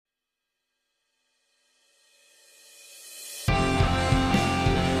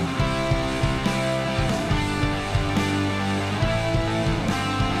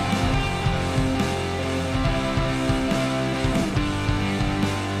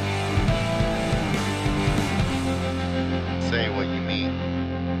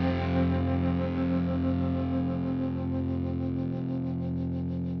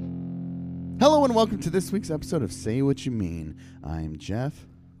Hello and welcome to this week's episode of Say What You Mean. I'm Jeff.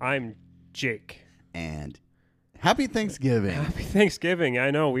 I'm Jake. And happy Thanksgiving. Happy Thanksgiving. I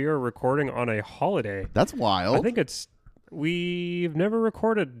know we are recording on a holiday. That's wild. I think we've never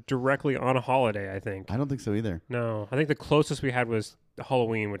recorded directly on a holiday, I think. I don't think so either. No, I think the closest we had was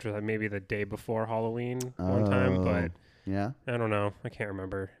Halloween, which was maybe the day before Halloween one time, but yeah. I don't know. I can't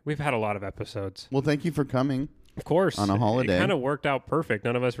remember. We've had a lot of episodes. Well, thank you for coming. Of course. On a holiday. It kind of worked out perfect.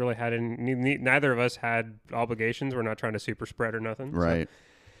 None of us really had neither of us had obligations. We're not trying to super spread or nothing. Right.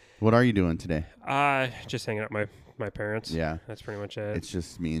 So. What are you doing today? Just hanging out with my parents. Yeah. That's pretty much it. It's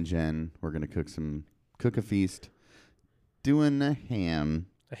just me and Jen. We're going to cook a feast. Doing a ham.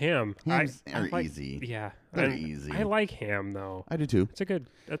 A ham. Hams are easy. Yeah. They're easy. I like ham though. I do too.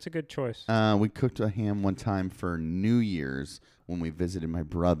 That's a good choice. We cooked a ham one time for New Year's when we visited my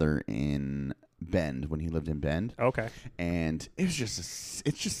brother in Bend, when he lived in Bend. Okay. And it was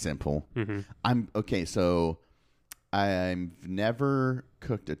it's just simple. Mm-hmm. So I've never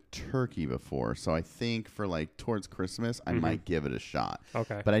cooked a turkey before, so I think for towards Christmas I might give it a shot.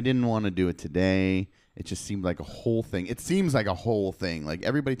 Okay. But I didn't want to do it today. It just seemed like a whole thing. It seems like a whole thing. Like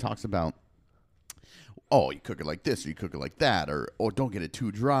everybody talks about, oh, you cook it like this, or you cook it like that, or don't get it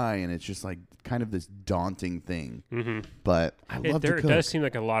too dry, and it's just kind of this daunting thing. Mm-hmm. But I love to cook. It does seem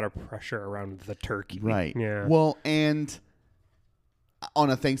like a lot of pressure around the turkey. Right. Yeah. Well, and on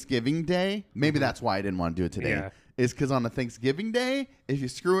a Thanksgiving day, maybe that's why I didn't want to do it today. Yeah. Is because on a Thanksgiving day, if you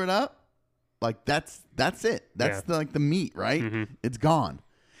screw it up, that's it. That's the meat, right? Mm-hmm. It's gone.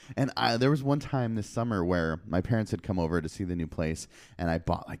 And there was one time this summer where my parents had come over to see the new place, and I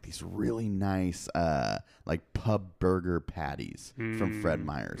bought these really nice pub burger patties from Fred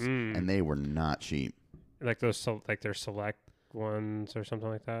Meyer's, and they were not cheap. Like those, their select ones or something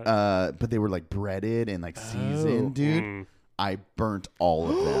like that. But they were breaded and seasoned, dude. Mm. I burnt all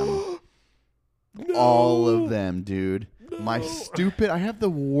of them. No. All of them, dude. No. I have the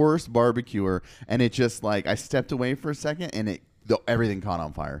worst barbecuer, and it just I stepped away for a second, and everything caught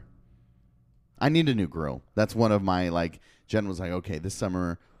on fire. I need a new grill. That's one of my Jen was like, okay, this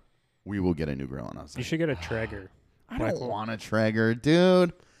summer we will get a new grill, and I was You should get a Traeger. I don't want a Traeger,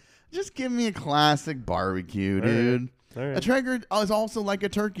 dude. Just give me a classic barbecue, dude. All right. A Traeger is also like a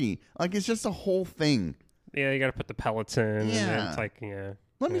turkey. It's just a whole thing. Yeah, you got to put the pellets in. Yeah. And it's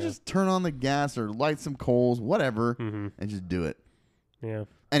Let me just turn on the gas or light some coals, whatever, and just do it. Yeah.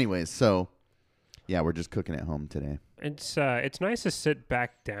 Anyways, so yeah, we're just cooking at home today. It's nice to sit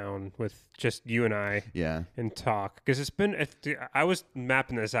back down with just you and I. Yeah. And talk, because I was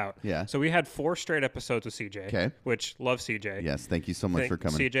mapping this out. Yeah. So we had 4 straight episodes with CJ. Okay. Which love CJ. Yes, thank you so much for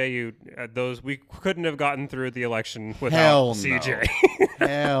coming. CJ, we couldn't have gotten through the election without Hell CJ. No.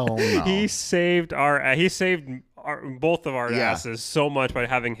 Hell no. He saved both of our asses so much by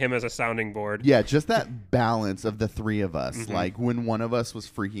having him as a sounding board. Yeah, just that balance of the three of us. When one of us was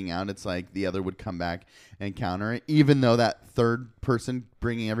freaking out, it's the other would come back and counter it, even though that third person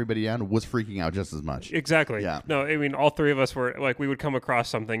bringing everybody down was freaking out just as much. Exactly. Yeah. No, I mean, all three of us were we would come across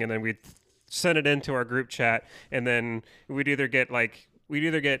something and then we'd send it into our group chat, and then we'd either get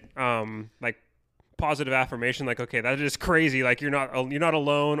positive affirmation, okay, that is crazy, you're not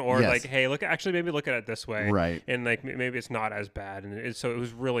alone, or yes. Hey, maybe look at it this way, right? And maybe it's not as bad, and so it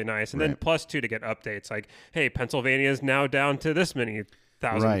was really nice. And then plus 2 to get updates hey, Pennsylvania is now down to this many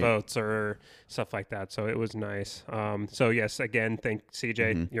thousand votes or stuff like that. So it was nice. So yes, again, thank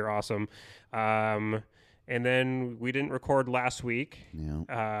CJ, you're awesome. And then we didn't record last week.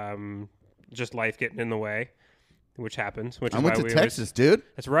 Yeah. Just life getting in the way, which happens. I went to Texas, dude.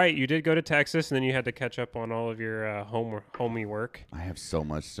 That's right. You did go to Texas, and then you had to catch up on all of your homey work. I have so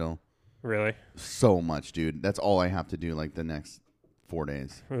much still. Really? So much, dude. That's all I have to do the next 4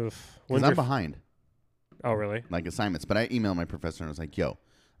 days. Oof. Because I'm behind. Oh, really? Assignments. But I emailed my professor and I was like, yo,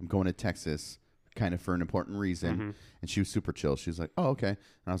 I'm going to Texas kind of for an important reason. And she was super chill. She was like, oh, okay. And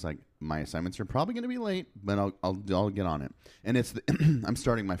I was like, my assignments are probably going to be late, but I'll get on it. And it's I'm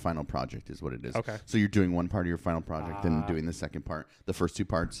starting my final project is what it is. Okay. So you're doing one part of your final project and doing the second part. The first 2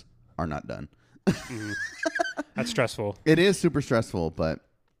 parts are not done. That's stressful. It is super stressful, but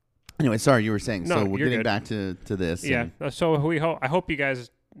anyway, sorry, you were saying. No, so we're getting good. back to this. Yeah. So I hope you guys,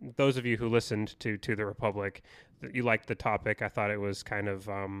 those of you who listened to the Republic, that you liked the topic. I thought it was kind of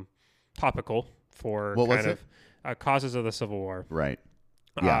topical for what kind was of causes of the Civil War. Right.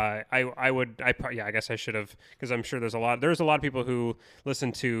 Yeah. I guess I should have, because I'm sure there's a lot of people who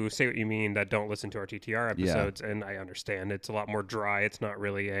listen to Say What You Mean that don't listen to our TTR episodes, and I understand it's a lot more dry. It's not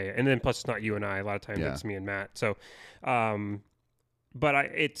really and then plus it's not you and I. A lot of times it's me and Matt. So, but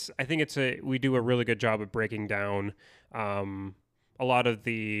I think we do a really good job of breaking down a lot of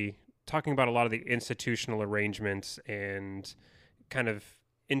the talking about a lot of the institutional arrangements and kind of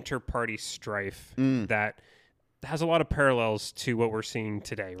inter-party strife that has a lot of parallels to what we're seeing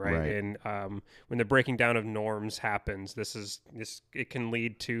today, right? And when the breaking down of norms happens, it can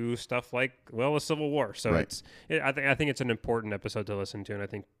lead to stuff like, well, a civil war. So I think it's an important episode to listen to, and I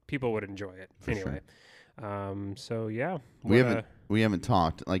think people would enjoy it anyway. So yeah, we haven't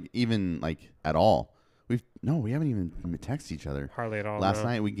talked even at all. We haven't even texted each other hardly at all. Last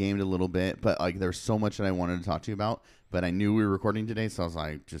night we gamed a little bit, but there's so much that I wanted to talk to you about. But I knew we were recording today, so I was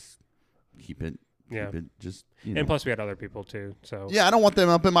like, just keep it. Yeah. Keep it just. And plus, we had other people too. So yeah, I don't want them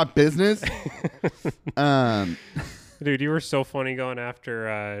up in my business. Dude, you were so funny going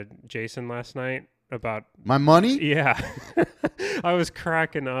after Jason last night about my money. Yeah, I was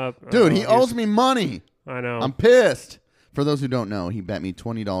cracking up. Dude, he owes me money. I know. I'm pissed. For those who don't know, he bet me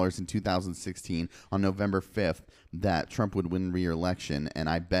 $20 in 2016 on November 5th that Trump would win re-election, and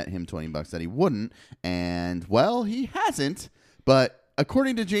I bet him $20 that he wouldn't, and, well, he hasn't, but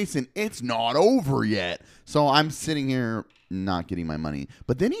according to Jason, it's not over yet, so I'm sitting here not getting my money.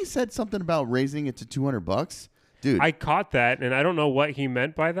 But then he said something about raising it to $200. Dude, I caught that, and I don't know what he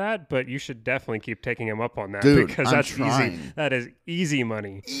meant by that, but you should definitely keep taking him up on that. Dude, because that's easy. That is easy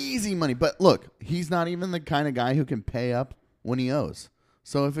money. Easy money. But look, he's not even the kind of guy who can pay up when he owes.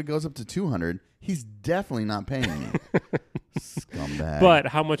 So if it goes up to 200, he's definitely not paying me. Scumbag. But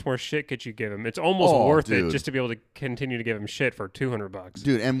how much more shit could you give him? It's almost worth it just to be able to continue to give him shit for $200.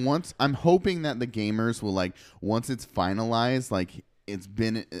 Dude, and once I'm hoping that the gamers will once it's finalized, it's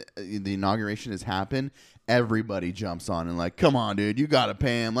been the inauguration has happened, everybody jumps on and come on, dude, you gotta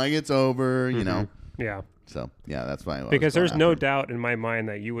pay him, it's over, you know. Yeah. So yeah, that's why. Because there's no doubt in my mind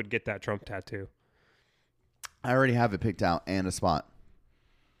that you would get that Trump tattoo. I already have it picked out and a spot.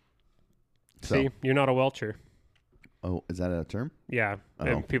 See, you're not a welcher. Oh, is that a term? Yeah,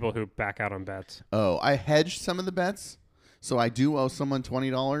 and people who back out on bets. Oh, I hedged some of the bets, so I do owe someone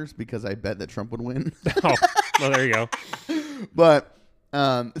 $20 because I bet that Trump would win. Well, there you go. But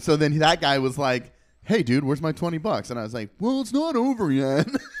so then that guy was like, "Hey, dude, where's my $20?" And I was like, "Well, it's not over yet."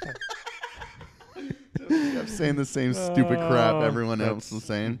 Just kept saying the same stupid crap everyone else was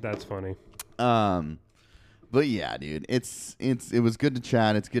saying. That's funny. But yeah, dude, it was good to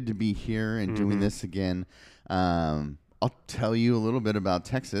chat. It's good to be here and doing this again. I'll tell you a little bit about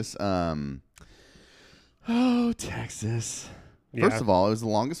Texas. Texas. Yeah. First of all, it was the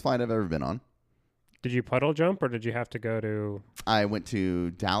longest flight I've ever been on. Did you puddle jump or did you have to go to? I went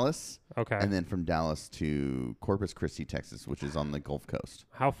to Dallas. Okay. And then from Dallas to Corpus Christi, Texas, which is on the Gulf Coast.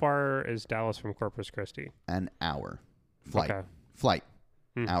 How far is Dallas from Corpus Christi? An hour. Flight. Okay. Flight.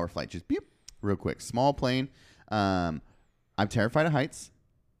 Hour flight. Just beep. Real quick. Small plane. I'm terrified of heights.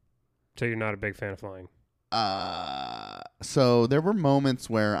 So you're not a big fan of flying? So there were moments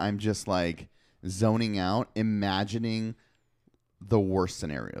where I'm just zoning out, imagining the worst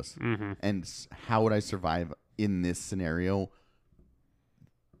scenarios. And how would I survive in this scenario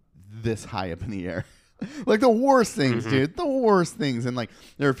this high up in the air? The worst things, dude. The worst things. And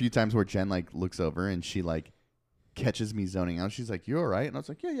there are a few times where Jen looks over and she catches me zoning out. She's like, "You all right?" And I was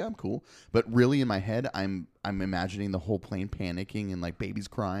like, yeah, I'm cool. But really in my head, I'm imagining the whole plane panicking and babies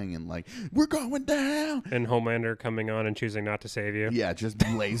crying and we're going down. And Homelander coming on and choosing not to save you. Yeah, just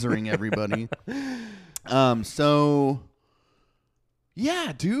lasering everybody. So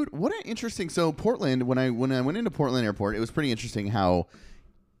yeah, dude, what an interesting. So Portland, when I went into Portland Airport, it was pretty interesting how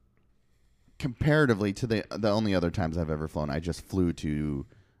comparatively to the only other times I've ever flown, I just flew to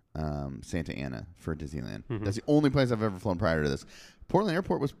Santa Ana for Disneyland. That's the only place I've ever flown prior to this. Portland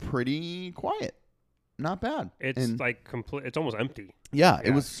Airport was pretty quiet. Not bad. It's complete. It's almost empty. Yeah,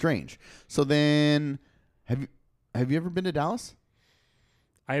 it was strange. So then, have you ever been to Dallas?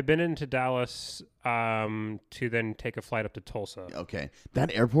 I have been into Dallas to then take a flight up to Tulsa. Okay,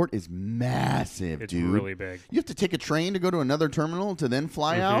 that airport is massive, it's dude. It's really big. You have to take a train to go to another terminal to then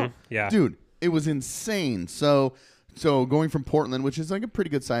fly out. Yeah, dude, it was insane. So going from Portland, which is a pretty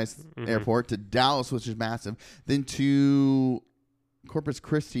good sized airport, to Dallas, which is massive, then to Corpus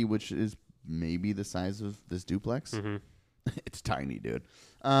Christi, which is maybe the size of this duplex. It's tiny, dude.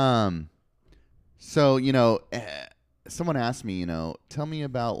 So, someone asked me, tell me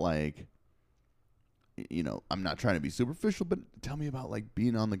about I'm not trying to be superficial, but tell me about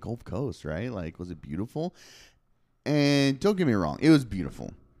being on the Gulf Coast, right? Was it beautiful? And don't get me wrong, it was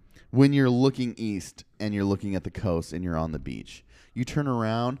beautiful. When you're looking east and you're looking at the coast and you're on the beach, you turn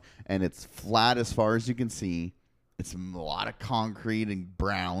around and it's flat as far as you can see. It's a lot of concrete and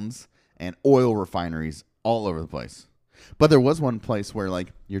browns and oil refineries all over the place. But there was one place where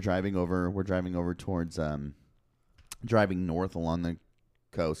we're driving over towards driving north along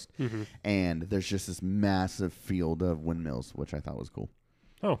coast, and there's just this massive field of windmills, which I thought was cool.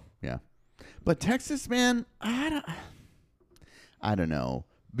 Oh, yeah. But Texas, man, I don't know.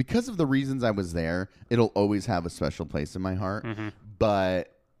 Because of the reasons I was there, it'll always have a special place in my heart.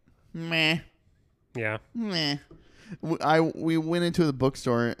 But meh. Yeah. Meh. We went into the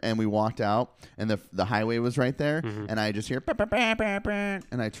bookstore and we walked out, and the highway was right there, and I just hear, bah, bah, bah, bah, bah,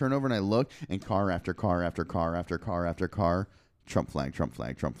 and I turn over and I look, and car after car after car after car after car, Trump flag, Trump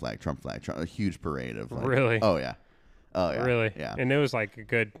flag, Trump flag, Trump flag, a huge parade of like, really? Oh yeah. Really? Yeah. And it was like a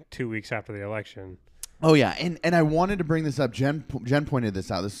good 2 weeks after the election. Oh yeah, and I wanted to bring this up. Jen pointed this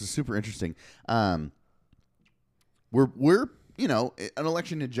out. This is super interesting. We're an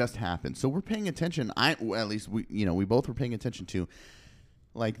election had just happened, so we're paying attention. At least we both were paying attention to,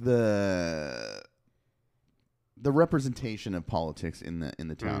 like the representation of politics in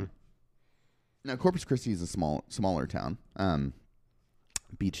the town. Now Corpus Christi is a smaller town,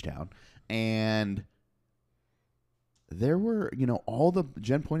 beach town, and there were,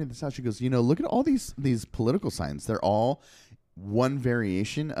 Jen pointed this out. She goes, look at all these political signs. They're all one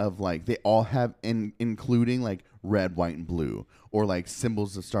variation of like, they all have including like red, white, and blue, or like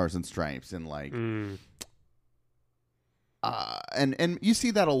symbols of stars and stripes, and like, and you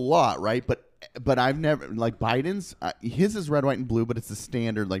see that a lot, right? But I've never, like Biden's, his is red, white, and blue, but it's the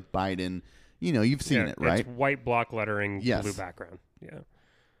standard like Biden. You've seen it, right? It's white block lettering, yes. Blue background. Yeah.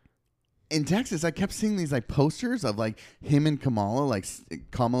 In Texas, I kept seeing these like posters of like him and Kamala like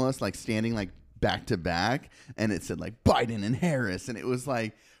standing like back to back, and it said like Biden and Harris, and it was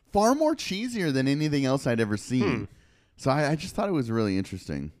like far more cheesier than anything else I'd ever seen. So I just thought it was really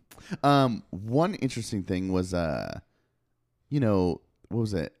interesting. One interesting thing was, what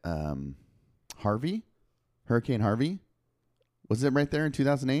was it? Hurricane Harvey. Was it right there in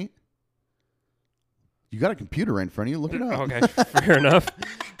 2008? You got a computer right in front of you. Look it up. Okay, fair enough.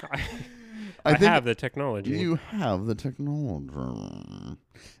 I have the technology. You have the technology.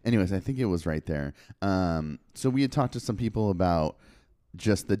 Anyways, I think it was right there. So we had talked to some people about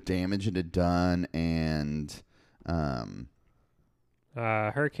just the damage it had done, and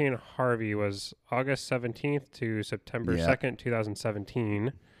Hurricane Harvey was August 17th to September 2nd,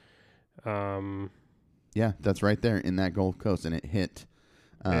 2017. Yeah, that's right there in that Gulf Coast, and it hit.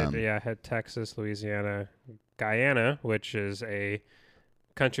 It hit Texas, Louisiana, Guyana, which is a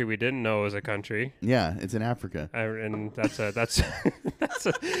country we didn't know was a country. Yeah, it's in Africa, and that's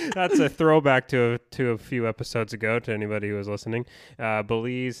a throwback to a few episodes ago to anybody who was listening.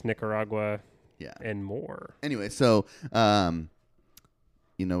 Belize, Nicaragua, and more. Anyway, so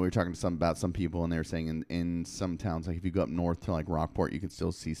we were talking about some people, and they were saying in some towns, like if you go up north to like Rockport, you can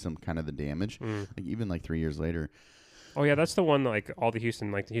still see some kind of the damage, like even like 3 years later. Oh yeah, that's the one that, like all the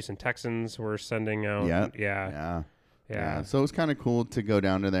Houston Texans were sending out. Yeah. So it was kind of cool to go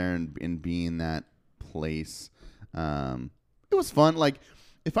down to there and be in that place. It was fun. Like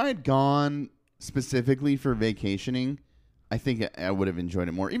if I had gone specifically for vacationing, I think I would have enjoyed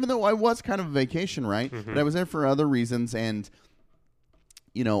it more. Even though I was kind of a vacation, right? But I was there for other reasons, and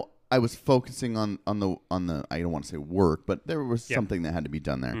I was focusing on the I don't want to say work, but there was something that had to be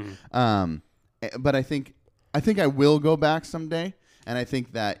done there. But I think I will go back someday. And I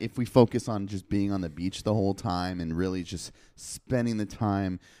think that if we focus on just being on the beach the whole time and really just spending the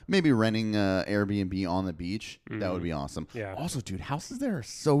time, maybe renting a Airbnb on the beach, that would be awesome. Yeah. Also, dude, houses there are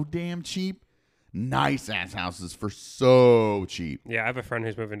so damn cheap. Nice ass houses for so cheap. Yeah, I have a friend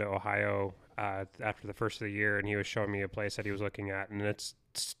who's moving to Ohio after the first of the year, and he was showing me a place that he was looking at, and it's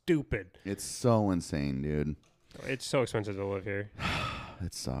stupid. It's so insane, dude. It's so expensive to live here.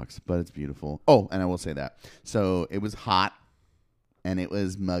 It sucks, but it's beautiful. Oh, and I will say that. So it was hot. And it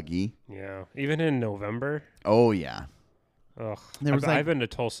was muggy. Yeah. Even in November. Oh, yeah. Ugh. I've been to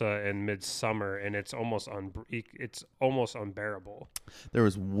Tulsa in midsummer, and it's almost unbearable. There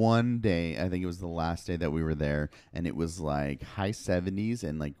was one day, I think it was the last day that we were there, and it was like high 70s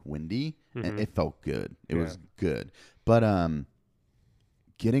and like windy, and it felt good. It was good. But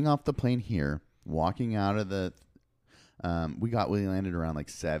getting off the plane here, walking out of the we landed around like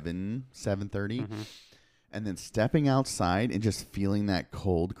 7:30. And then stepping outside and just feeling that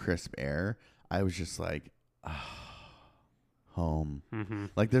cold, crisp air, I was just like, home.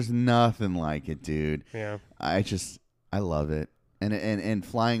 Like, there's nothing like it, dude. Yeah. I love it. And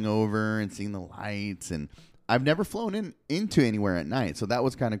flying over and seeing the lights. And I've never flown into anywhere at night, so that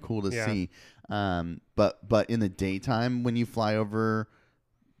was kind of cool to see. But in the daytime, when you fly over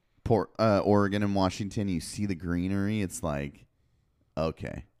Oregon and Washington, you see the greenery, it's like,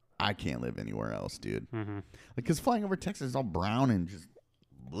 okay. I can't live anywhere else, dude. Because flying over Texas is all brown and just,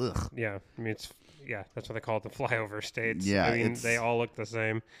 ugh. Yeah, I mean Yeah, that's what they call it, the flyover states. Yeah, I mean, they all look the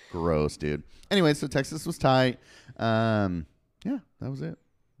same. Gross, dude. Anyway, so Texas was tight. Yeah, that was it.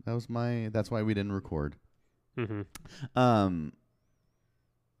 That's why we didn't record. Mm-hmm.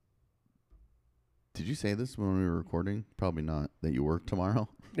 Did you say this when we were recording? Probably not. That you work tomorrow?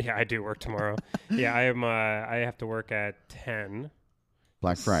 Yeah, I do work tomorrow. Yeah, I am. I have to work at 10.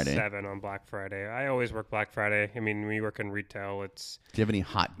 Black Friday. 7 on Black Friday. I always work Black Friday. I mean, when you work in retail, it's... Do you have any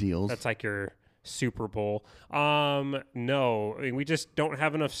hot deals? That's like your Super Bowl. No. I mean, we just don't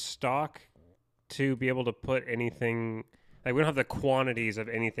have enough stock to be able to put anything... Like, we don't have the quantities of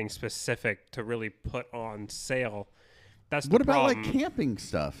anything specific to really put on sale. That's the problem. What about, like, camping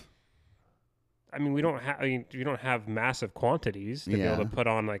stuff? I mean, we don't have massive quantities to be able to put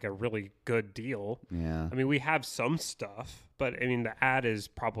on like a really good deal. Yeah. I mean, we have some stuff, but I mean, the ad is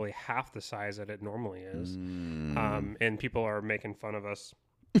probably half the size that it normally is. And people are making fun of us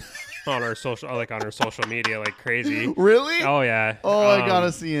on our social media like crazy. Really? Oh yeah. Oh, I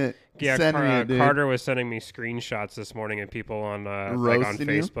gotta see it. Yeah, Send me it, dude. Carter was sending me screenshots this morning, and people on like on Roasting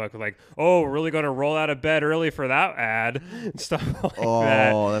Facebook like, "Oh, we're really going to roll out of bed early for that ad," and stuff like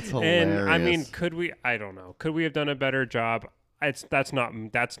that. Oh, that's hilarious. And I mean, could we? I don't know. Could we have done a better job? That's not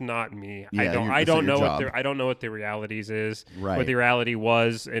me. Yeah, I don't know what the realities is. Right. What the reality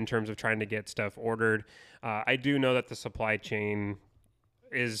was in terms of trying to get stuff ordered. I do know that the supply chain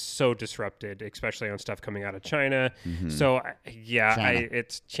is so disrupted, especially on stuff coming out of China. Mm-hmm. So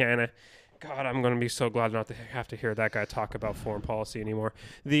it's China. God, I'm going to be so glad not to have to hear that guy talk about foreign policy anymore.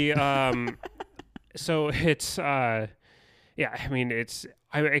 The so it's I mean it's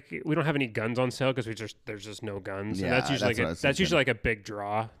we don't have any guns on sale because there's just no guns. Yeah, and that's usually like a big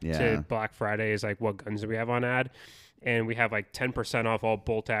draw to Black Friday is like what guns do we have on ad, and we have like 10% off all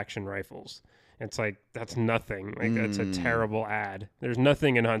bolt action rifles. It's like, that's nothing. Like, that's a terrible ad. There's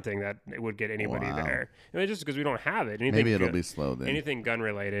nothing in hunting that it would get anybody there. I mean, just because we don't have it. Maybe it'll be slow then. Anything gun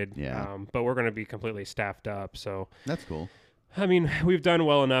related. Yeah. But we're going to be completely staffed up. So that's cool. I mean, we've done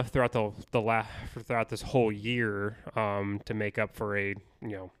well enough throughout throughout this whole year to make up for a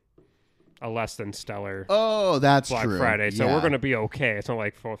less than stellar that's Black true. Friday. So yeah. we're going to be okay. It's not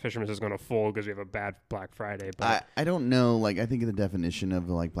like Fisherman's is going to fold because we have a bad Black Friday. But I don't know. Like, I think the definition of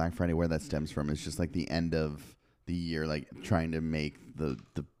like Black Friday, where that stems from, is just like the end of the year, like trying to make the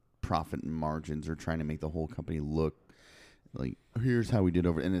profit margins or trying to make the whole company look like, here's how we did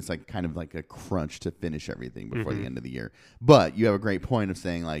over. And it's like kind of like a crunch to finish everything before the end of the year. But you have a great point of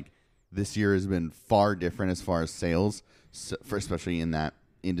saying like this year has been far different as far as sales, especially in that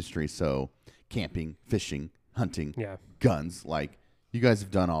industry. So camping, fishing, hunting, guns, like you guys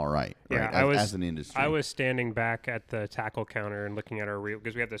have done all right, right? As an industry. I was standing back at the tackle counter and looking at our reel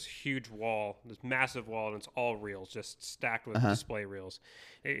because we have this huge wall, this massive wall, and it's all reels, just stacked with display reels.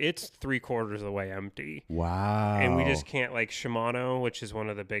 It's 3/4 of the way empty. Wow. And we just can't, like Shimano, which is one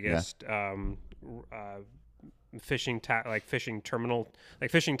of the biggest fishing tackle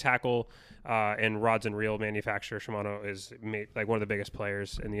and rods and reel manufacturer. Shimano is like one of the biggest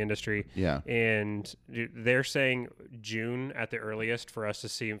players in the industry. Yeah, and they're saying June at the earliest for us to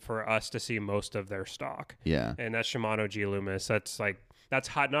see most of their stock. Yeah, and that's Shimano G Loomis. That's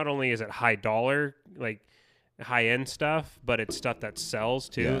hot. Not only is it high dollar, like high end stuff, but it's stuff that sells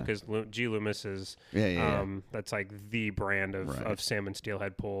too because G Loomis is that's like the brand of salmon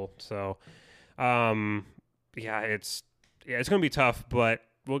steelhead pull. So. It's gonna be tough, but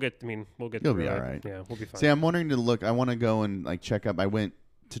we'll get through it. You'll be all right. Yeah, we'll be fine. See, I'm wanting to look. I want to go and like check up. I went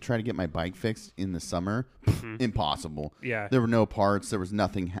to try to get my bike fixed in the summer. Impossible. Yeah, there were no parts. There was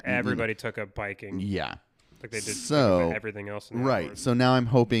nothing. Everybody took up biking. Yeah, like they did. So everything else. Right. So now I'm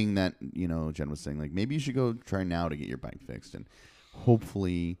hoping that Jen was saying like maybe you should go try now to get your bike fixed, and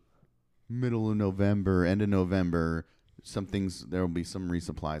hopefully middle of November, end of November. There will be some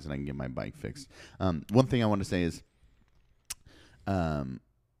resupplies and I can get my bike fixed. One thing I want to say is, so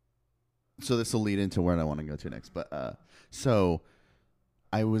this will lead into where I want to go to next. But so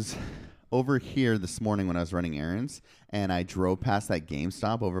I was over here this morning when I was running errands, and I drove past that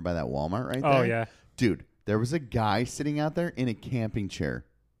GameStop over by that Walmart right there. Oh yeah, dude, there was a guy sitting out there in a camping chair.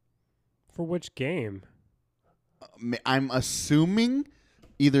 For which game? I'm assuming.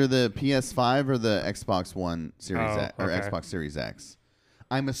 Either the PS5 or the Xbox One Series X, or Xbox Series X.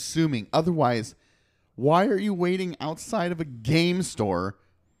 I'm assuming. Otherwise, why are you waiting outside of a game store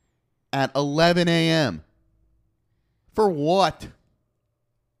at 11 a.m.? For what?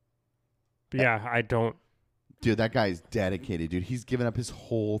 Yeah, I don't. Dude, that guy's dedicated, dude. He's given up his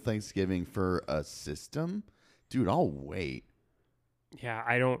whole Thanksgiving for a system. Dude, I'll wait. Yeah,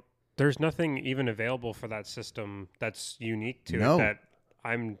 I don't. There's nothing even available for that system that's unique to it that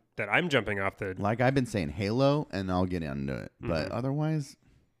I'm jumping off the. Like I've been saying, Halo, and I'll get into it. But otherwise,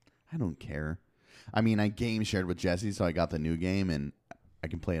 I don't care. I mean, I game shared with Jesse, so I got the new game, and I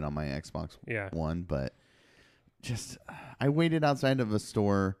can play it on my Xbox One. But just, I waited outside of a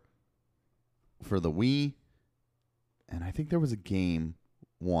store for the Wii, and I think there was a game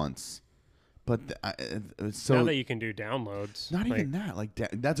once. But so now that you can do downloads, not even that. Like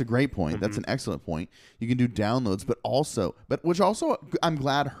that's a great point. That's an excellent point. You can do downloads, but which also I'm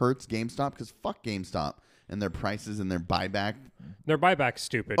glad hurts GameStop, because fuck GameStop and their prices and their buyback. Their buyback's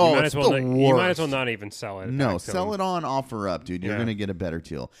stupid. Oh, you might it's as well not even sell it. No, sell it on OfferUp, dude. You're gonna get a better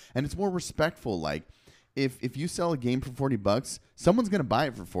deal, and it's more respectful. Like if you sell a game for $40, someone's gonna buy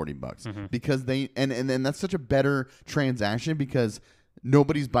it for $40 because they and that's such a better transaction, because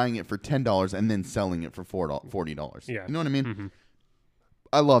nobody's buying it for $10 and then selling it for $40. Yeah. You know what I mean?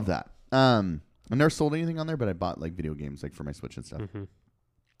 I love that. I never sold anything on there, but I bought like video games like for my Switch and stuff.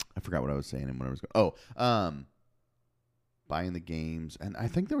 I forgot what I was saying and what I was going. Buying the games, and I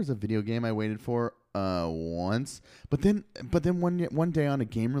think there was a video game I waited for once, but then one day on a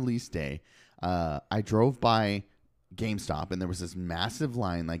game release day, I drove by GameStop, and there was this massive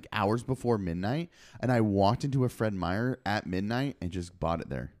line like hours before midnight, and I walked into a Fred Meyer at midnight and just bought it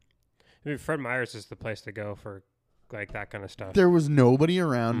there. I mean, Fred Meyer's is the place to go for like that kind of stuff. There was nobody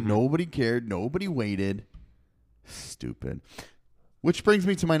around, nobody cared, nobody waited. Stupid. Which brings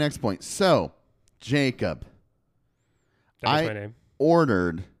me to my next point. So, Jacob, That was my name.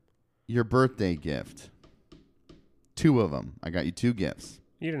 Ordered your birthday gift. 2 of them. I got you 2 gifts.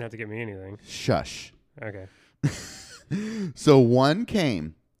 You didn't have to get me anything. Shush. Okay. So one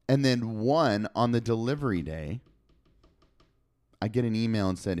came, and then one on the delivery day, I get an email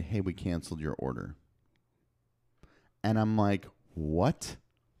and said, "Hey, we canceled your order." And I'm like, "What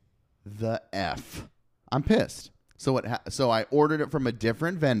the F?" I'm pissed. So I ordered it from a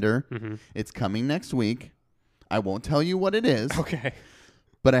different vendor. It's coming next week. I won't tell you what it is. Okay.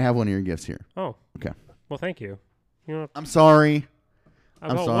 But I have one of your gifts here. Oh. Okay. Well, thank you. You know, I'm sorry.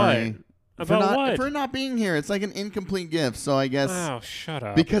 about I'm sorry. What? About what? For not being here. It's like an incomplete gift. So I guess. Oh, shut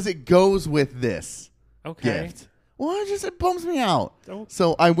up. Because it goes with this gift. Well, it bums me out. Oh.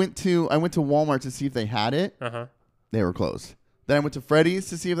 So I went to Walmart to see if they had it. They were closed. Then I went to Freddy's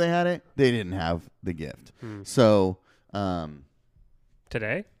to see if they had it. They didn't have the gift. So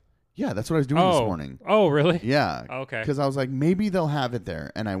today? Yeah, that's what I was doing this morning. Oh, really? Yeah. Okay. Because I was like, maybe they'll have it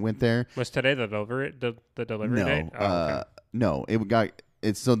there, and I went there. Was today the delivery date? No.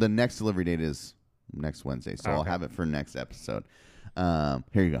 So the next delivery date is next Wednesday. So I'll have it for next episode.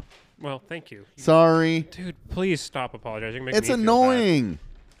 Here you go. Well, thank you. Sorry. Dude, please stop apologizing. It's annoying.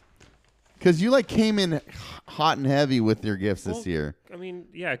 Because you came in hot and heavy with your gifts this year. I mean,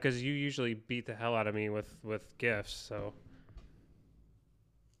 yeah, because you usually beat the hell out of me with gifts, so.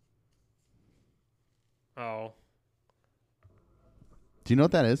 Oh. Do you know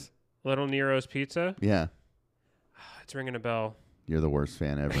what that is? Little Nero's Pizza? Yeah. It's ringing a bell. You're the worst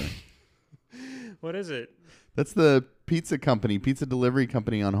fan ever. What is it? That's the pizza delivery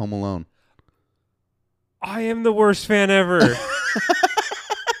company on Home Alone. I am the worst fan ever.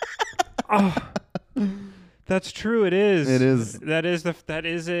 Oh, that's true. It is. It is. That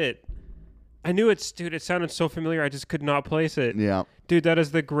is it. I knew it, dude. It sounded so familiar. I just could not place it. Yeah. Dude, that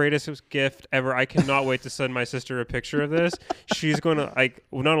is the greatest gift ever. I cannot wait to send my sister a picture of this. She's going to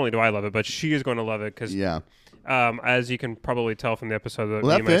not only do I love it, but she is going to love it because, as you can probably tell from the episode that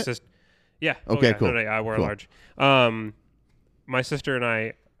me and my sister. Yeah. Okay. Cool. I wear large. My sister and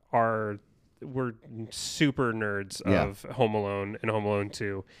I we're super nerds of Home Alone and Home Alone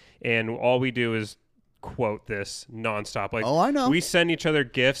 2, and all we do is quote this nonstop. Like, I know. We send each other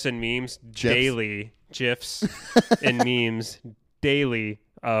gifs and memes daily, gifs and memes daily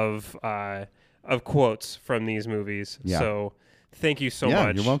of quotes from these movies. Yeah. So thank you so much.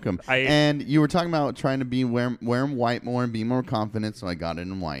 Yeah, you're welcome. And you were talking about trying to wear white more and be more confident, so I got it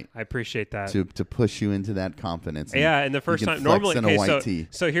in white. I appreciate that. To push you into that confidence. And the first time, normally,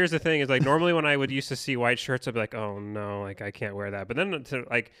 so here's the thing: is normally when I would used to see white shirts, I'd be like, oh no, I can't wear that. But then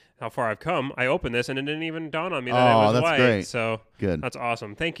how far I've come, I opened this and it didn't even dawn on me that it was white. Great. So good. That's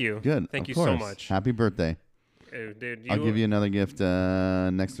awesome. Thank you. Good. Thank you so much. Happy birthday. Dude, I'll give you another gift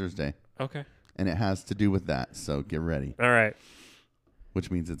next Thursday. Okay. And it has to do with that, so get ready. All right.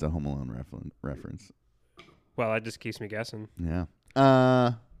 Which means it's a Home Alone reference. Well, that just keeps me guessing. Yeah.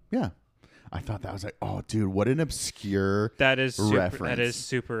 Yeah. I thought that was like, oh, dude, what an obscure reference. That is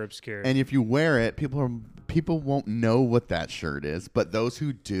super obscure. And if you wear it, people won't know what that shirt is. But those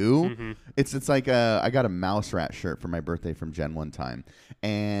who do, it's like I got a mouse rat shirt for my birthday from Jen one time,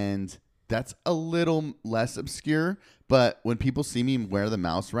 and that's a little less obscure. But when people see me wear the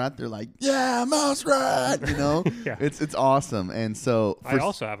mouse rat, they're like, "Yeah, mouse rat!" You know, Yeah. it's awesome. And so I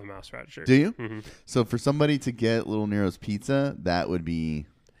also have a mouse rat shirt. Do you? Mm-hmm. So for somebody to get Little Nero's Pizza, that would be.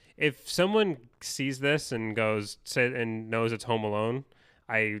 If someone sees this and and knows it's Home Alone,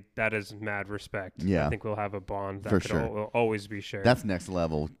 that is mad respect. Yeah. I think we'll have a bond that For could sure. will always be shared. That's next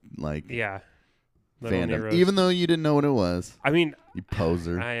level, like yeah. Little fandom. Nero's. Even though you didn't know what it was, I mean, you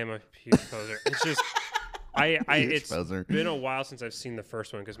poser. I am a huge poser. It's just, Huge it's poser. been a while since I've seen the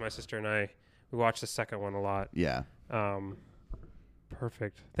first one because my sister and I, we watched the second one a lot. Yeah.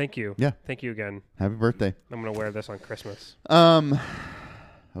 Perfect. Thank you. Yeah. Thank you again. Happy birthday. I'm gonna wear this on Christmas.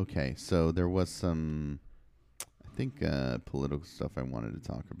 Okay, so there was some, I think, political stuff I wanted to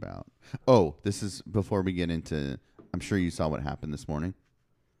talk about. Oh, this is before we get into. I'm sure you saw what happened this morning.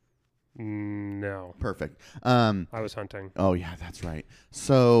 No. Perfect. I was hunting. Oh yeah, that's right.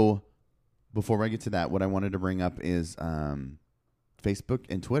 So before I get to that, what I wanted to bring up is Facebook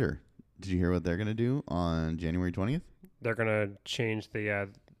and Twitter. Did you hear what they're gonna do on January 20th? They're gonna change the.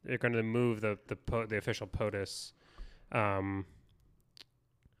 They're gonna move the official POTUS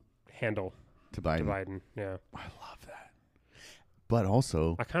handle To Biden. to Biden. Yeah. I love that. But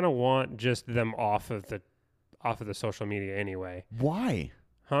also, I kind of want just them off of the social media anyway. why?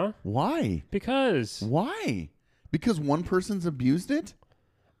 Huh? Why? Because Why? Because one person's abused it?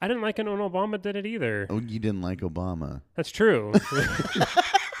 I didn't like it when Obama did it either. Oh, you didn't like Obama. That's true.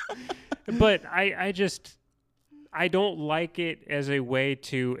 But I don't like it as a way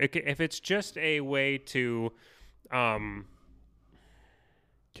to, if it's just a way to,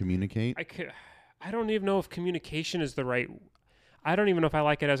 Communicate? I don't even know if communication is the right, I don't even know if I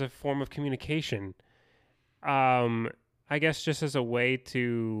like it as a form of communication. I guess just as a way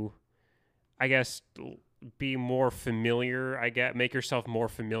to, be more familiar. Make yourself more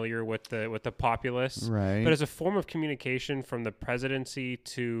familiar with the populace. Right. But as a form of communication from the presidency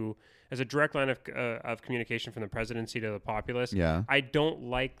as a direct line of communication from the presidency to the populace, Yeah. I don't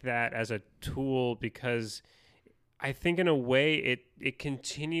like that as a tool because I think in a way it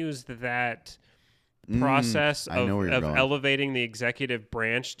continues that process I know where you're of going. elevating the executive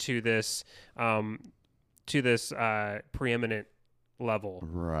branch to this preeminent level.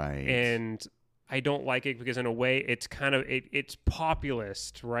 Right. And I don't like it because in a way it's kind of it's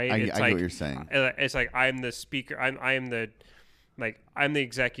populist, right? I It's get what you're saying. It's like I'm the speaker, I'm the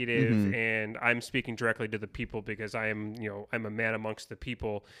executive, Mm-hmm. and I'm speaking directly to the people because I'm a man amongst the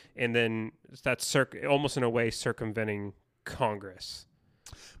people, and then that's almost in a way circumventing Congress.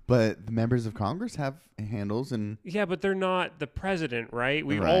 But the members of Congress have handles and Yeah, but they're not the president, right?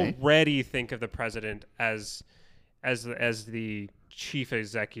 We Right. already think of the president as the chief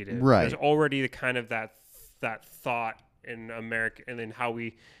executive. Right. There's already the kind of that thought in America, and then how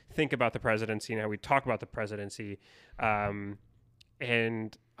we think about the presidency and how we talk about the presidency. And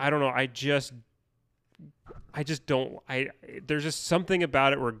I don't know. I just don't. There's just something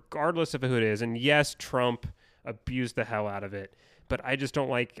about it, regardless of who it is. And yes, Trump abused the hell out of it. But I just don't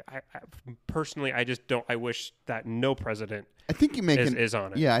like. Personally, I just don't. I wish that no president I think you make is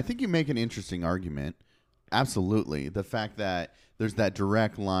on it. Yeah, I think you make an interesting argument. Absolutely. The fact that there's that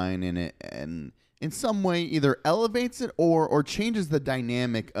direct line in it and in some way either elevates it or changes the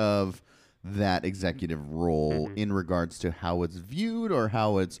dynamic of that executive role in regards to how it's viewed or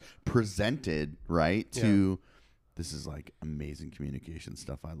how it's presented, right? Yeah. To this is like amazing communication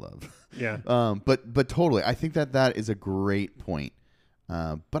stuff I love. Yeah. But totally. I think that is a great point.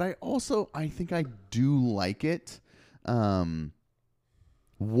 But I think I do like it.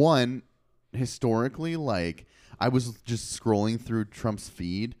 One, historically, like I was just scrolling through Trump's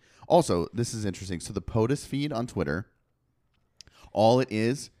feed. Also, this is interesting. So the POTUS feed on Twitter, all it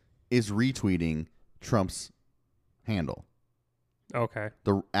is retweeting Trump's handle. Okay.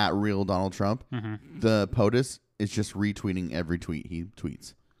 The @real Donald Trump. Mm-hmm. The POTUS is just retweeting every tweet he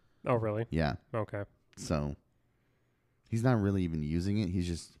tweets. Oh, really? Yeah. Okay. So he's not really even using it. He's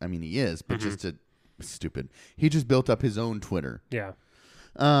just, I mean, he is, but just stupid. He just built up his own Twitter. Yeah.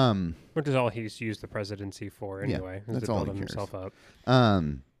 Um, Which is all he's used the presidency for anyway. Yeah, is that's to all build he cares. himself up.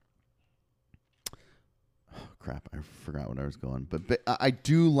 Crap, I forgot what I was going. But I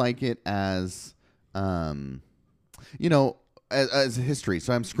do like it as, as history.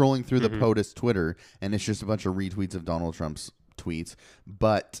 So I'm scrolling through the POTUS Twitter, and it's just a bunch of retweets of Donald Trump's tweets.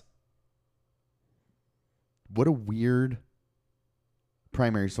 But what a weird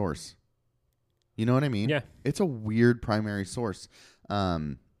primary source. You know what I mean? Yeah. It's a weird primary source.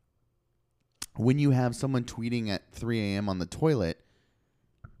 When you have someone tweeting at 3 a.m. on the toilet,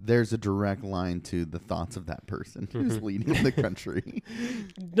 there's a direct line to the thoughts of that person who's leading the country.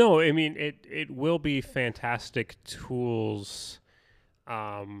 No, I mean, it will be fantastic tools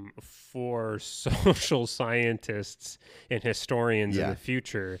for social scientists and historians in the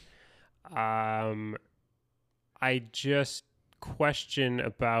future. I just question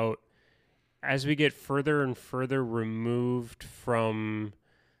about, as we get further and further removed from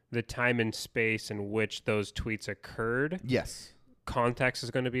the time and space in which those tweets occurred. Yes. Context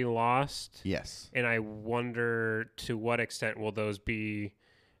is going to be lost. Yes. And I wonder to what extent will those be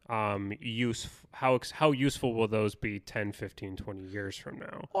how useful will those be 10, 15, 20 years from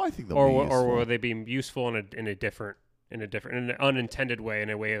now? Oh, I think they'll be useful. Or will they be useful in an unintended way, in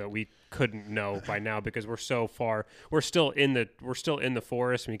a way that we couldn't know by now because we're still in the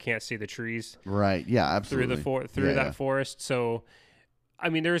forest and we can't see the trees. Right. Yeah, absolutely. Through that forest. So I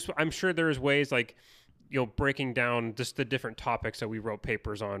mean, I'm sure there's ways like, breaking down just the different topics that we wrote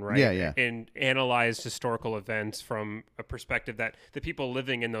papers on, right? Yeah. And analyzed historical events from a perspective that the people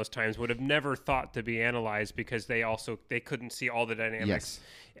living in those times would have never thought to be analyzed because they couldn't see all the dynamics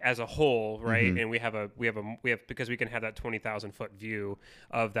as a whole, right? And we have because we can have that 20,000 foot view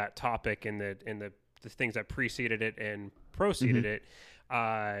of that topic and the things that preceded it and proceeded it.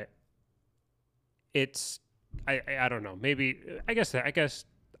 It's I don't know. Maybe I guess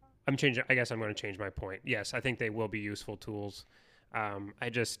I'm changing. I guess I'm going to change my point. Yes, I think they will be useful tools. I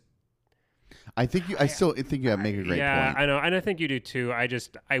still think you make a great point. Yeah, I know, and I think you do too. I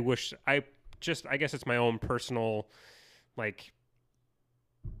guess it's my own personal, like,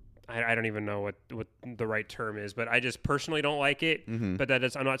 I don't even know what the right term is, but I just personally don't like it. But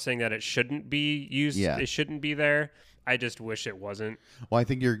I'm not saying that it shouldn't be used. Yeah. It shouldn't be there. I just wish it wasn't. Well, I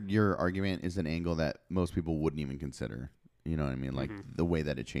think your argument is an angle that most people wouldn't even consider. You know what I mean? Like the way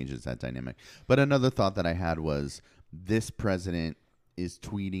that it changes that dynamic. But another thought that I had was this president is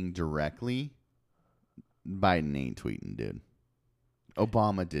tweeting directly. Biden ain't tweeting, dude.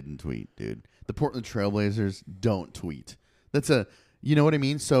 Obama didn't tweet, dude. The Portland Trailblazers don't tweet. You know what I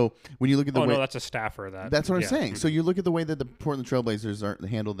mean? So when you look at the way... no, that's a staffer. That's what I'm saying. So you look at the way that the Portland Trailblazers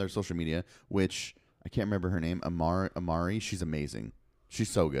handled their social media, which I can't remember her name, Amari. She's amazing. She's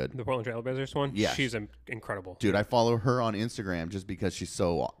so good. The Portland Trailblazers one? Yeah. She's incredible. Dude, I follow her on Instagram just because she's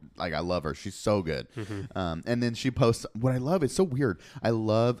so, I love her. She's so good. And then she posts, what I love, it's so weird.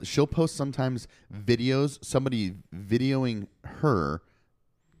 She'll post sometimes videos, somebody videoing her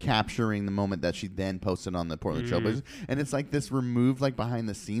capturing the moment that she then posted on the Portland Trailblazers. And it's like this removed, like, behind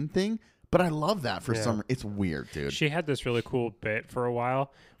the scene thing. But I love that for some. It's weird, dude. She had this really cool bit for a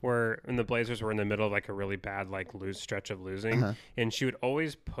while where the Blazers were in the middle of like a really bad stretch of losing, and she would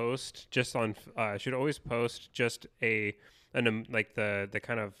always post just on. She would always post just the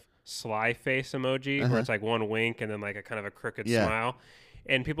kind of sly face emoji where it's like one wink and then like a kind of a crooked smile,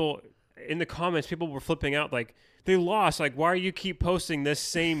 and people in the comments were flipping out like, they lost. Like, why do you keep posting this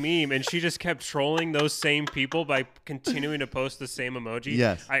same meme? And she just kept trolling those same people by continuing to post the same emoji.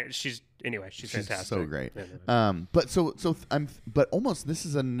 Yes. She's fantastic. So great. But almost this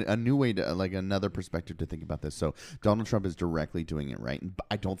is a new way to, like, another perspective to think about this. So Donald Trump is directly doing it, right? And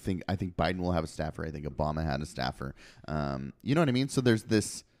I think Biden will have a staffer. I think Obama had a staffer. You know what I mean? So there's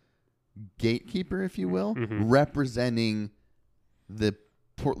this gatekeeper, if you will, representing the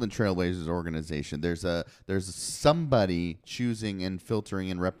Portland Trailblazers organization. There's somebody choosing and filtering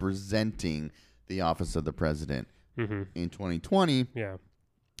and representing the office of the president. In 2020,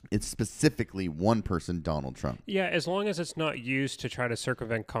 it's specifically one person, Donald Trump. Yeah, as long as it's not used to try to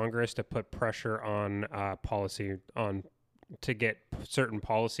circumvent Congress to put pressure on policy to get certain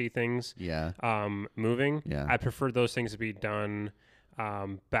policy things moving. Yeah. I prefer those things to be done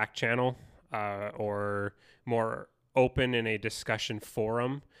back channel or more open in a discussion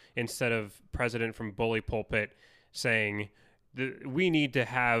forum instead of president from bully pulpit saying we need to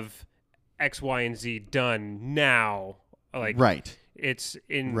have X, Y, and Z done now. Like, right. It's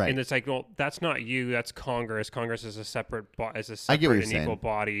and it's like, well, that's not you. That's Congress. Congress is a separate and equal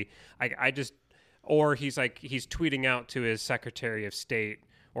body. Or he's tweeting out to his Secretary of State,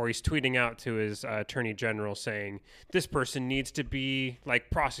 or he's tweeting out to his Attorney General saying this person needs to be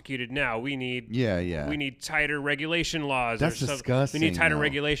like prosecuted now. We need we need tighter regulation laws. That's disgusting. We need tighter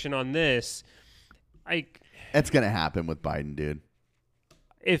regulation on this. That's gonna happen with Biden, dude.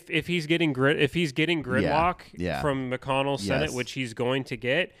 If he's getting gridlock from McConnell's Senate, which he's going to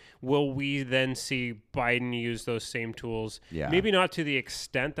get, will we then see Biden use those same tools? Yeah. Maybe not to the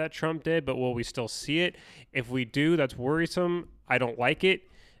extent that Trump did, but will we still see it? If we do, that's worrisome. I don't like it.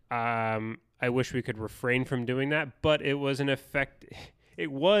 I wish we could refrain from doing that, but it was an effect.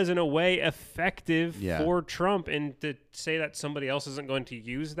 it was in a way effective Yeah. for Trump, and to say that somebody else isn't going to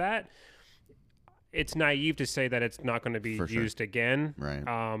use that, it's naive to say that it's not going to be For sure. used again, Right.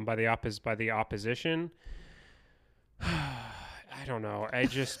 by the opposition. I don't know. I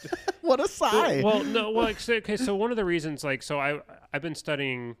just What a sigh. well, no, well, okay. So one of the reasons, like, so I've been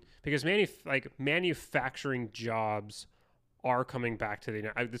studying because manufacturing jobs are coming back to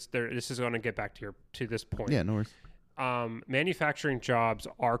the this is going to get back to this point. Yeah, no worries. Manufacturing jobs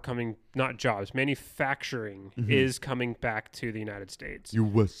are coming, not jobs. Manufacturing is coming back to the United States.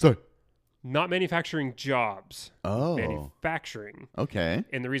 USA. Not manufacturing jobs. Oh. Manufacturing. Okay.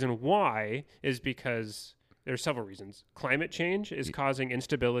 And the reason why is because there's several reasons. Climate change is causing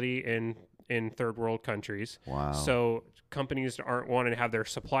instability in third world countries. Wow. So companies aren't wanting to have their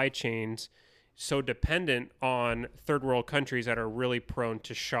supply chains so dependent on third world countries that are really prone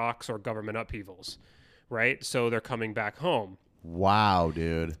to shocks or government upheavals, right? So they're coming back home. Wow,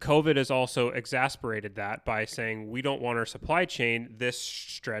 dude. COVID has also exacerbated that by saying we don't want our supply chain this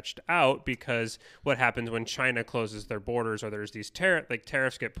stretched out, because what happens when China closes their borders or there's these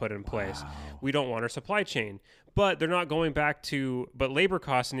tariffs get put in place. Wow. We don't want our supply chain. But they're not going back to, but labor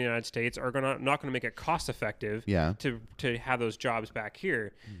costs in the United States are not going to make it cost effective Yeah. to have those jobs back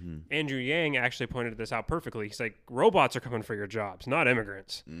here. Andrew Yang actually pointed this out perfectly. He's like, robots are coming for your jobs, not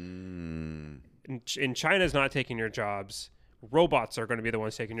immigrants. Mm. And China's not taking your jobs. Robots are going to be the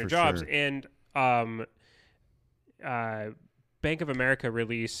ones taking your For jobs. sure. And Bank of America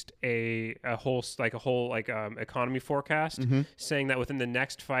released a whole economy forecast saying that within the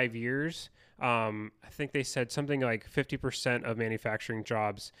next 5 years, I think they said something like 50% of manufacturing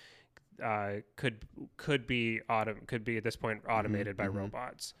jobs could be at this point automated by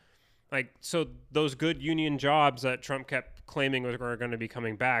robots. Like, so those good union jobs that Trump kept claiming were going to be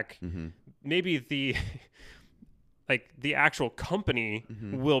coming back, maybe the the actual company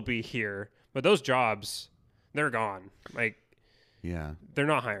will be here, but those jobs, they're gone. Like, Yeah. they're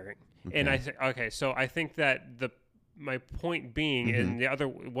not hiring. Okay. And so I think that my point being, and the other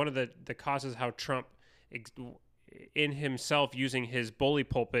one of the causes how Trump in himself using his bully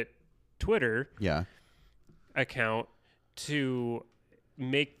pulpit Twitter Yeah. account to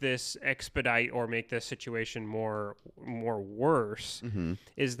make this expedite or make this situation more worse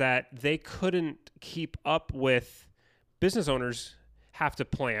is that they couldn't keep up with business owners have to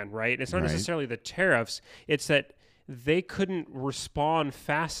plan, right? It's not Right. necessarily the tariffs. It's that they couldn't respond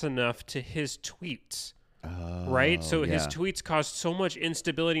fast enough to his tweets. Right? So his tweets caused so much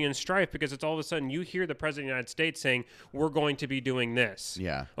instability and strife because it's all of a sudden you hear the president of the United States saying, we're going to be doing this.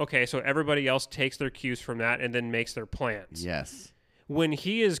 Yeah. Okay, so everybody else takes their cues from that and then makes their plans. Yes. When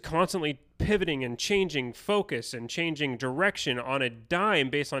he is constantly pivoting and changing focus and changing direction on a dime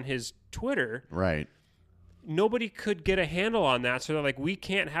based on his Twitter, Right. nobody could get a handle on that. So they're like, we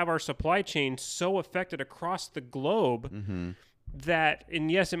can't have our supply chain so affected across the globe that, and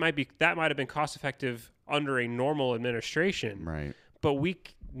yes, that might have been cost effective under a normal administration. Right. But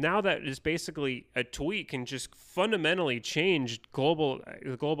now that is basically a tweet can just fundamentally change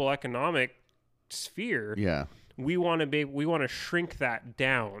the global economic sphere. Yeah. We want to shrink that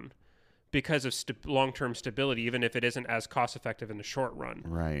down because of long-term stability, even if it isn't as cost effective in the short run.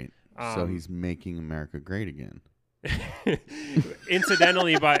 Right. So he's making America great again.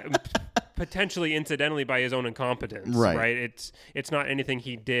 Potentially incidentally by his own incompetence, Right. It's not anything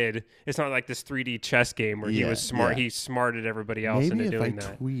he did. It's not like this 3D chess game where he was smart. Yeah. He smarted everybody else Maybe into if I doing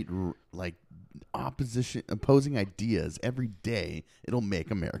that. tweet like opposing ideas every day, it'll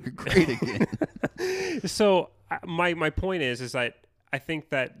make America great again. So my point is that I think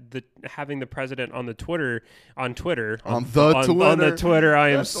that having the president on the Twitter, I am That's so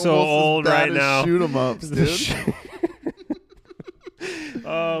almost old as bad right as now. Shoot 'em ups, dude.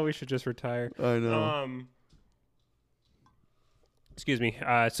 Oh, we should just retire. I know. Excuse me.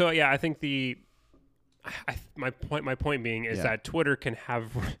 So yeah, I think my point being is that Twitter can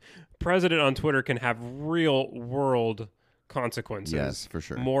have president on Twitter can have real world consequences. Yes, for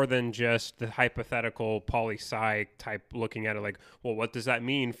sure. More than just the hypothetical poli-sci type looking at it like, well, what does that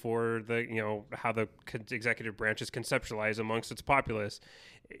mean for how the executive branch is conceptualized amongst its populace?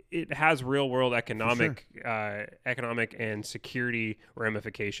 It has real world economic and security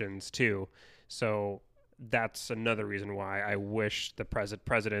ramifications too. So that's another reason why I wish the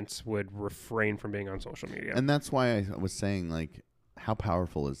presidents would refrain from being on social media. And that's why I was saying, like, how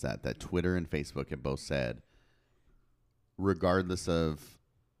powerful is that Twitter and Facebook have both said, regardless of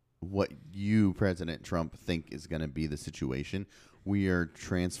what you, President Trump, think is going to be the situation, we are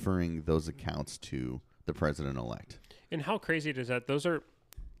transferring those accounts to the president-elect. And how crazy is that? Those are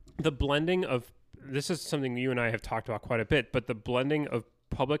the blending of this is something you and I have talked about quite a bit, but the blending of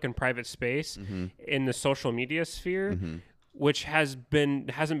public and private space in the social media sphere, which hasn't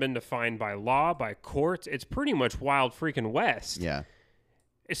been defined by law, by courts. It's pretty much wild freaking west. Yeah.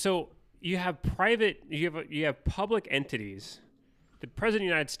 So you have you have public entities, the President of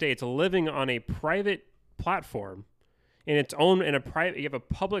the United States living on a private platform in its own, you have a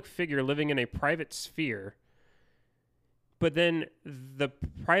public figure living in a private sphere. But then the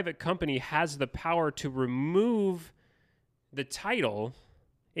private company has the power to remove the title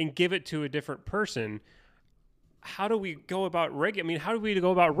and give it to a different person. How do we go about how do we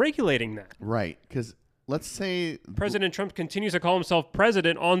go about regulating that? Right, because let's say President Trump continues to call himself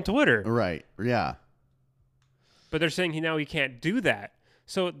president on Twitter. Right, yeah. But they're saying he can't do that.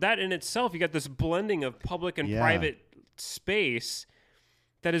 So that in itself, you got this blending of public and private space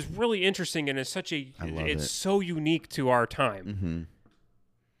that is really interesting, and it's so unique to our time.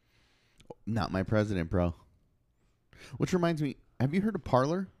 Not my president, bro. Which reminds me, have you heard of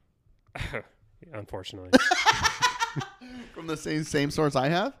Parler? Unfortunately. From the same source I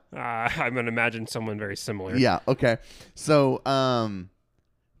have? I'm going to imagine someone very similar. Yeah, okay. So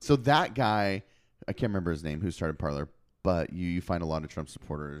that guy, I can't remember his name, who started Parler, but you find a lot of Trump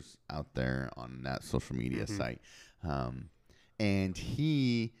supporters out there on that social media site. And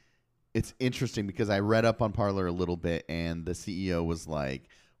it's interesting because I read up on Parler a little bit, and the CEO was like,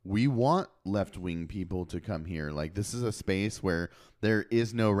 we want left-wing people to come here. Like, this is a space where there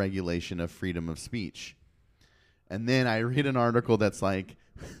is no regulation of freedom of speech. And then I read an article that's like,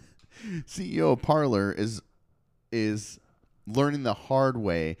 CEO of Parler is learning the hard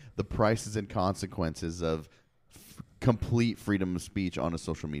way the prices and consequences of complete freedom of speech on a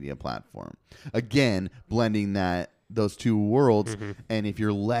social media platform. Again, blending those two worlds. And if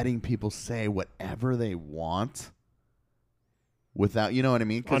you're letting people say whatever they want without, you know what I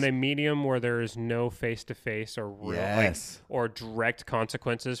mean? On a medium where there is no face-to-face or real, or direct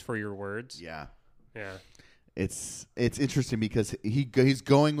consequences for your words. Yeah. Yeah. It's interesting because he's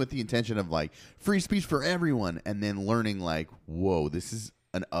going with the intention of like free speech for everyone, and then learning like, whoa, this is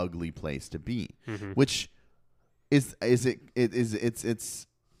an ugly place to be. Which is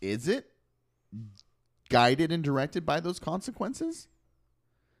it guided and directed by those consequences?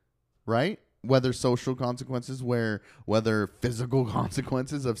 Right? Whether social consequences, whether physical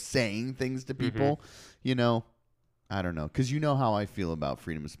consequences of saying things to people, I don't know. Because you know how I feel about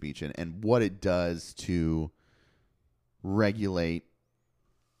freedom of speech and what it does to regulate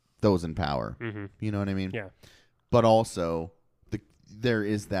those in power. You know what I mean? Yeah. But also, there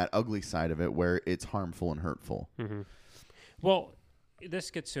is that ugly side of it where it's harmful and hurtful. Well,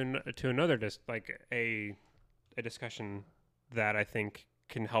 this gets to another a discussion that I think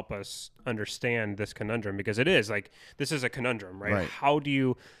can help us understand this conundrum, because it is like, this is a conundrum, right? How do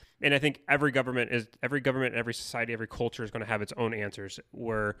you, and I think every government, every society, every culture is going to have its own answers.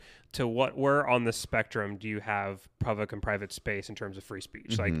 Where on the spectrum do you have public and private space in terms of free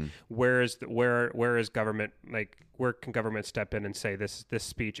speech? Like, where is government, like, where can government step in and say this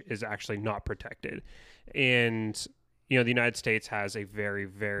speech is actually not protected? And the United States has a very,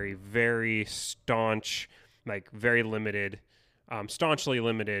 very, very staunch, like very limited, staunchly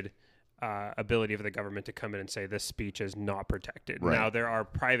limited ability of the government to come in and say this speech is not protected. Now, there are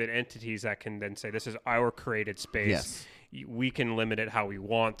private entities that can then say this is our created space. We can limit it how we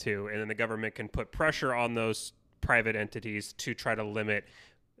want to, and then the government can put pressure on those private entities to try to limit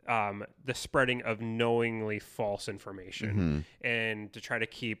the spreading of knowingly false information, and to try to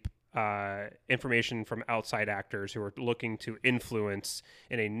keep information from outside actors who are looking to influence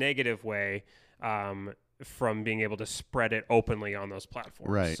in a negative way from being able to spread it openly on those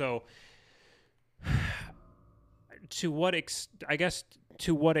platforms. Right. So to what extent,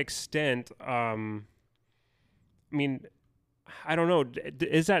 I mean, I don't know,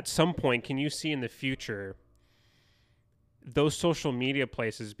 is at some point, can you see in the future those social media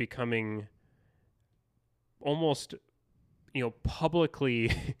places becoming almost,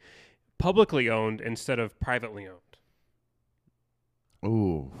 publicly owned instead of privately owned?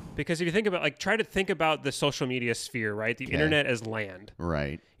 Ooh. Because if you think about, try to think about the social media sphere, right? The internet as land.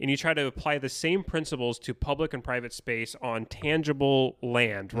 Right. And you try to apply the same principles to public and private space on tangible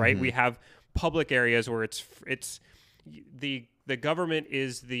land, right? We have public areas where it's the government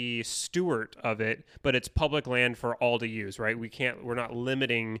is the steward of it, but it's public land for all to use, right? We're not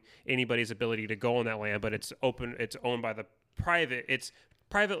limiting anybody's ability to go on that land, but it's open, it's owned by the private, it's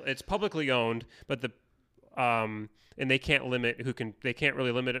publicly owned, but and they can't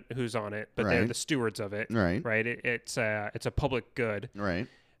really limit who's on it, but they're the stewards of it. Right. It's a public good. Right.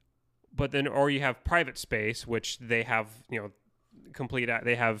 But then, or you have private space, which they have, they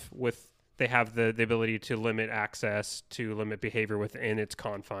they have the ability to limit access, to limit behavior within its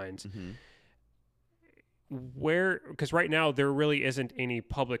confines. Because right now there really isn't any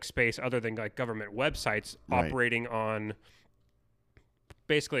public space other than like government websites operating on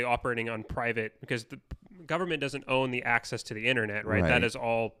private, because the government doesn't own the access to the internet, right? That is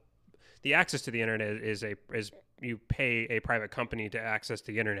all. The access to the internet is you pay a private company to access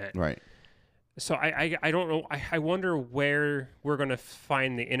the internet. Right. So I don't know. I wonder where we're going to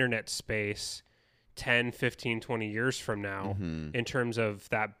find the internet space 10, 15, 20 years from now in terms of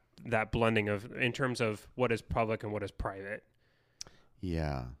that blending in terms of what is public and what is private.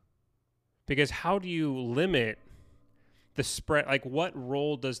 Yeah. Because how do you limit the spread? Like, what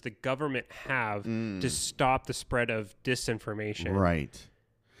role does the government have to stop the spread of disinformation? Right.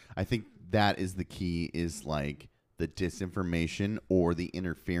 I think that is the key, is like the disinformation or the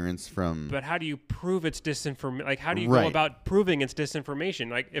interference from. But how do you prove it's disinformation? Like, how do you go about proving it's disinformation?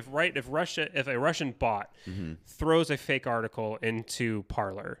 Like, if a Russian bot throws a fake article into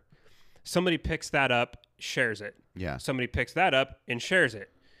Parler, somebody picks that up, shares it. Yeah. Somebody picks that up and shares it.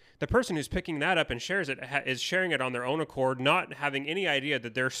 The person who's picking that up and shares it is sharing it on their own accord, not having any idea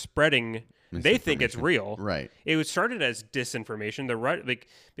that they're spreading. They think it's real. Right. It was started as disinformation.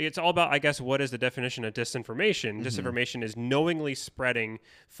 It's all about, I guess, what is the definition of disinformation? Disinformation is knowingly spreading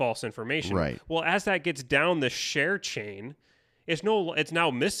false information. Right. Well, as that gets down the share chain, it's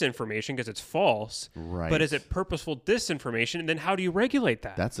now misinformation because it's false. Right. But is it purposeful disinformation? And then how do you regulate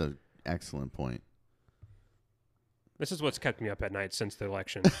that? That's an excellent point. This is what's kept me up at night since the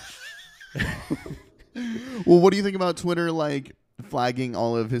election. Well, what do you think about Twitter, like, flagging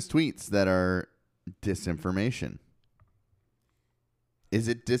all of his tweets that are disinformation? Is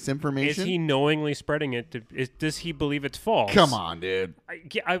it disinformation? Is he knowingly spreading it? Does he believe it's false? Come on, dude.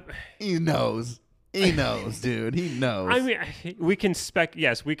 He knows. He knows, dude. He knows. I mean, we can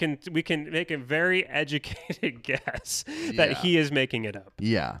Yes, we can make a very educated guess that he is making it up.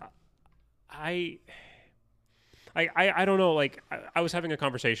 Yeah. I don't know. Like, I was having a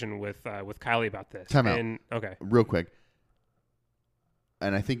conversation with Kylie about this. Time out. Okay. Real quick.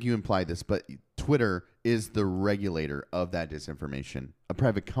 And I think you implied this, but Twitter is the regulator of that disinformation. A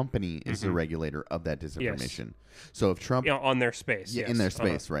private company is the regulator of that disinformation. Yes. So if Trump on their space, in their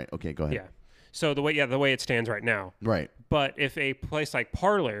space, right? Okay, go ahead. Yeah. So the way it stands right now, right? But if a place like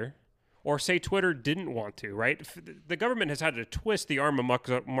Parler, or say Twitter didn't want to, right? The government has had to twist the arm of Mark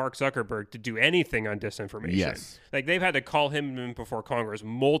Zuckerberg to do anything on disinformation. Yes. Like, they've had to call him before Congress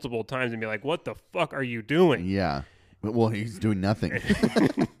multiple times and be like, "What the fuck are you doing?" Yeah. Well, he's doing nothing.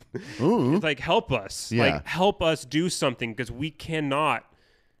 It's like, help us. Yeah. Like, help us do something, because we cannot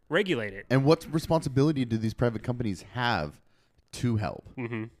regulate it. And what responsibility do these private companies have to help?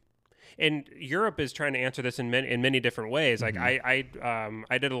 And Europe is trying to answer this in many different ways. Like, I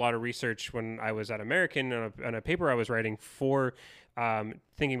did a lot of research when I was at American on a paper I was writing for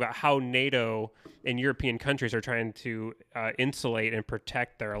thinking about how NATO and European countries are trying to insulate and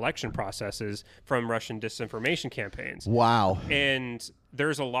protect their election processes from Russian disinformation campaigns. Wow. And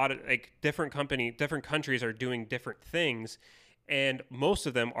there's a lot of, like, different countries are doing different things, and most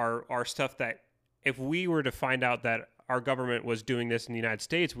of them are stuff that, if we were to find out that our government was doing this in the United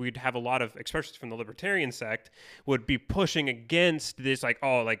States, we'd have a lot of, especially from the libertarian sect, would be pushing against this, like,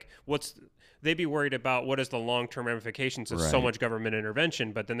 they'd be worried about what is the long-term ramifications of so much government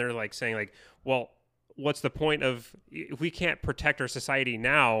intervention. But then they're like saying, like, well, what's the point of, if we can't protect our society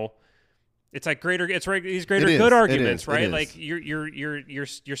now? It's like these greater good arguments, right? Like,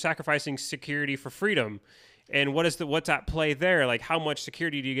 you're sacrificing security for freedom. And what's at play there? Like, how much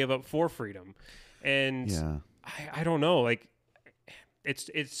security do you give up for freedom? And I don't know. Like, it's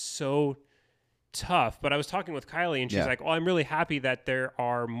so tough. But I was talking with Kylie, and she's like, "Oh, I'm really happy that there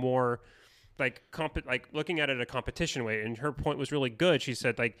are more, like, looking at it a competition way." And her point was really good. She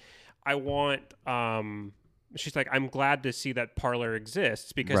said, like, she's like, "I'm glad to see that Parler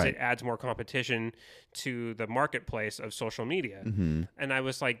exists, because it adds more competition to the marketplace of social media." And I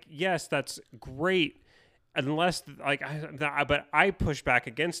was like, "Yes, that's great." Unless, like, but I pushed back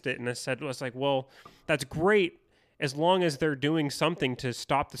against it, and I said, well, that's great as long as they're doing something to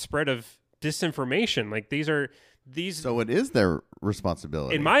stop the spread of disinformation. Like, So it is their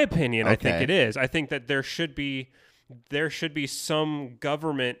responsibility. In my opinion, I think it is. I think that there should be some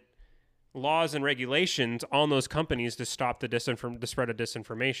government laws and regulations on those companies to stop the spread of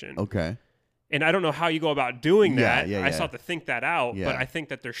disinformation. Okay. And I don't know how you go about doing that. I still have to think that out, but I think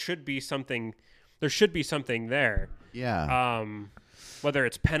that there should be something. There should be something there. Yeah. Whether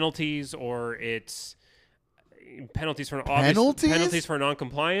it's penalties or it's penalties for penalties for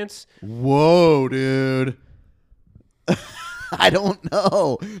non-compliance. Whoa, dude. I don't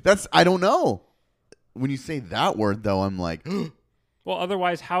know. I don't know. When you say that word, though, I'm like, well,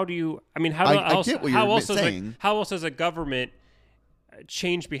 otherwise, how do you? I mean, I get what you're saying. How else does a government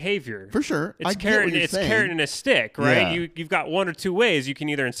change behavior? For sure, it's carrot and a stick, right? Yeah. You've got one or two ways. You can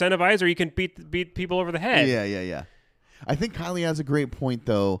either incentivize or you can beat people over the head. Yeah. I think Kylie has a great point,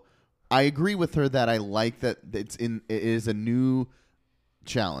 though. I agree with her that I like that it is a new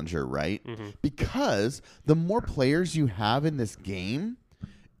challenger, right? Mm-hmm. Because the more players you have in this game,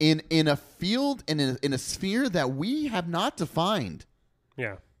 in a field and in a sphere that we have not defined,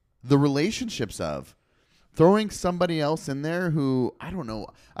 the relationships of throwing somebody else in there who I don't know.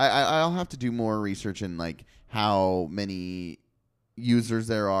 I'll have to do more research in like how many users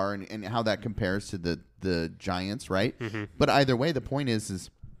there are and how that compares to the giants, right? Mm-hmm. But either way, the point is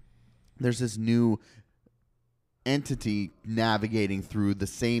there's this new entity navigating through the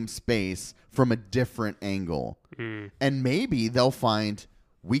same space from a different angle. And maybe they'll find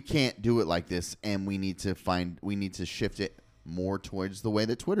we can't do it like this and we need to shift it more towards the way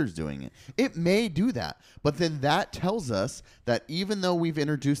that Twitter's doing it. It may do that, but then that tells us that even though we've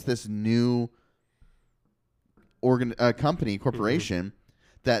introduced this new corporation,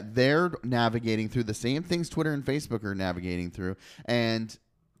 that they're navigating through the same things Twitter and Facebook are navigating through. And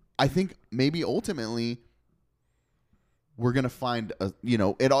I think maybe ultimately we're going to find,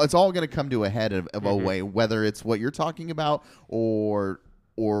 it's all going to come to a head of a way, whether it's what you're talking about or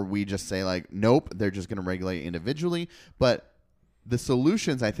we just say like, nope, they're just going to regulate individually. But the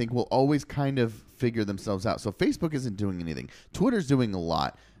solutions, I think, will always kind of figure themselves out. So Facebook isn't doing anything. Twitter's doing a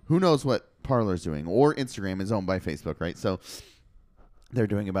lot. Who knows what Parler's doing? Or Instagram is owned by Facebook, right? So they're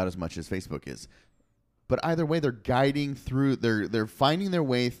doing about as much as Facebook is. But either way, they're guiding through, they're finding their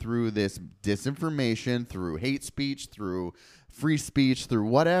way through this disinformation, through hate speech, through free speech, through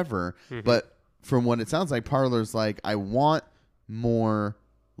whatever. Mm-hmm. But from what it sounds like, Parler's like, I want more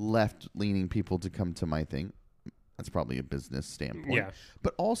left-leaning people to come to my thing. That's probably a business standpoint. Yeah.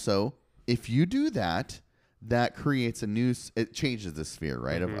 But also, if you do that, that creates it changes the sphere,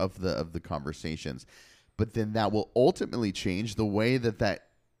 right, of the conversations. But then that will ultimately change the way that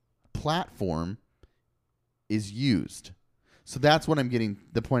platform is used. So that's what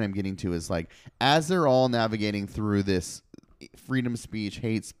the point I'm getting to is like, as they're all navigating through this freedom of speech,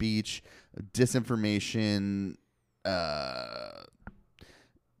 hate speech, disinformation,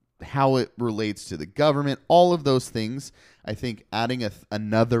 how it relates to the government, all of those things, I think adding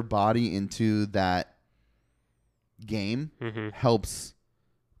another body into that game helps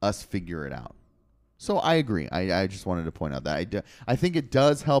us figure it out. So I agree. I just wanted to point out that I think it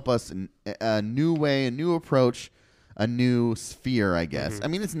does help us in a new way, a new approach, a new sphere, I guess. I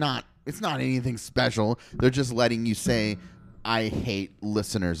mean, it's not anything special. They're just letting you say, I hate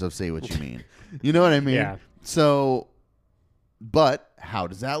listeners of Say What You Mean. You know what I mean? Yeah. So, but how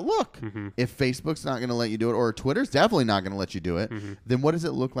does that look? If Facebook's not going to let you do it, or Twitter's definitely not going to let you do it, then what does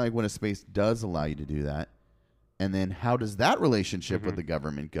it look like when a space does allow you to do that? And then how does that relationship with the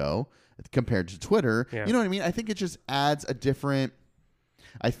government go compared to Twitter? Yeah. You know what I mean? I think it just adds a different...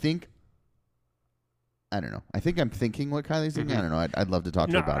 I don't know. I think I'm thinking what Kylie's thinking. I don't know. I'd love to talk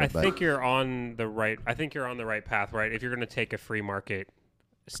to her about it. I think you're on the right path, right? If you're going to take a free market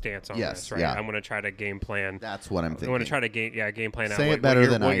stance on this, right? Yeah. I'm going to try to game plan. That's what I'm thinking. I'm going to try to game plan out. Say it better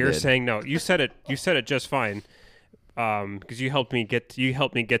than I did. What you're saying, no. You said it just fine. Because you helped me get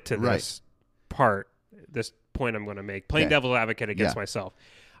to this part, this point I'm going to make. Playing devil's advocate against myself.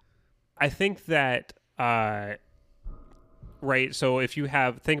 I think that right, so if you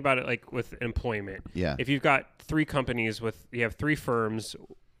think about it like with employment. Yeah. If you've got three companies you have three firms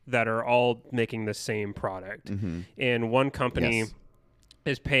that are all making the same product, and one company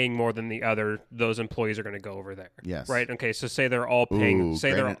is paying more than the other, those employees are going to go over there. Yes. Right. Okay. So say they're all paying.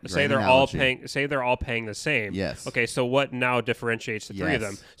 Say they're all paying the same. Yes. Okay. So what now differentiates the three of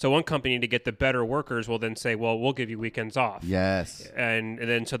them? So one company, to get the better workers, will then say, "Well, we'll give you weekends off." Yes. And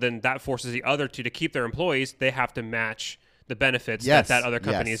then that forces the other two to keep their employees. They have to match the benefits that other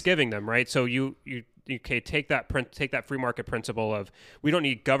company is giving them. Right. So you take that free market principle of, we don't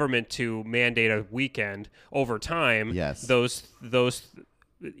need government to mandate a weekend over time. Yes. Those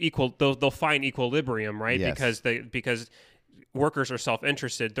they'll find equilibrium, right? Yes. Because workers are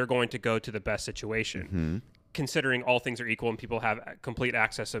self-interested, they're going to go to the best situation, considering all things are equal and people have complete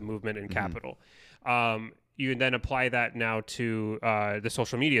access of movement and capital. You then apply that now to the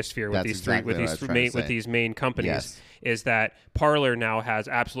social media sphere with these main companies. Yes. Is that Parler now has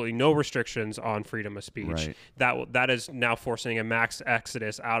absolutely no restrictions on freedom of speech. Right. That is now forcing a max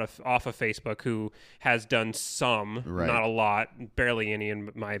exodus off of Facebook, who has done some, not a lot, barely any, in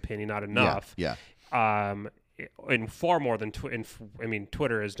my opinion, not enough. Yeah. in far more than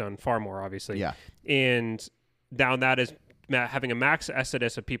Twitter has done far more, obviously. Yeah. And down that is having a max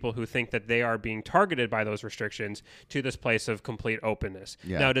exodus of people who think that they are being targeted by those restrictions to this place of complete openness.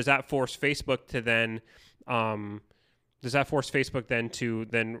 Yeah. Now, does that force Facebook to then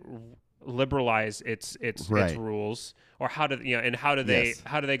liberalize its rules, or how do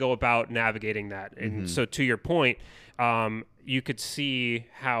they go about navigating that? And so, to your point, you could see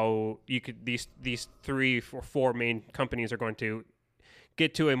how these 3 or 4 main companies are going to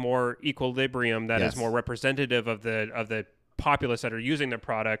get to a more equilibrium that is more representative of the populace that are using their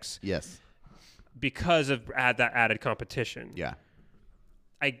products. Yes. Because of that added competition. Yeah.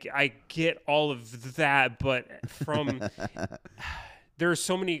 I get all of that, but there's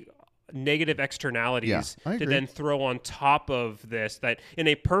so many negative externalities to then throw on top of this, that in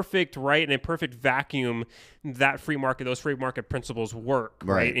a perfect vacuum, those free market principles work,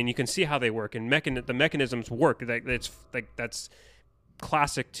 right? And you can see how they work, and the mechanisms work. That's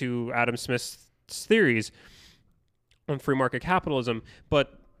classic to Adam Smith's theories on free market capitalism.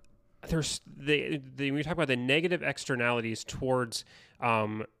 But there's when we talk about the negative externalities towards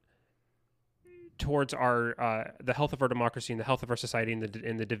our the health of our democracy and the health of our society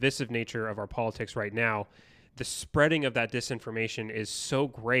and the divisive nature of our politics right now, the spreading of that disinformation is so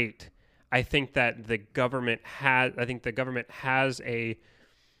great. I think that the government has the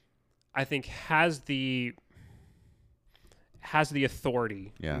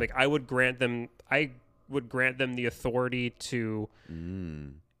authority. Yeah. Like I would grant them the authority to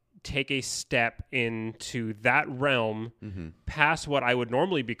take a step into that realm past what I would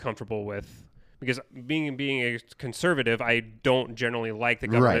normally be comfortable with. Because being a conservative, I don't generally like the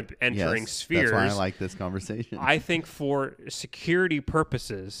government entering spheres. That's why I like this conversation. I think for security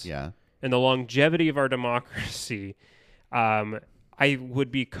purposes and the longevity of our democracy, I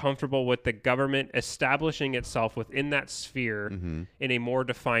would be comfortable with the government establishing itself within that sphere in a more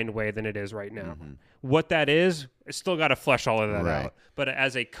defined way than it is right now. What that is, it's still got to flesh all of that out. But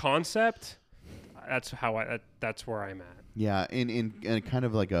as a concept, that's where I'm at. Yeah, in kind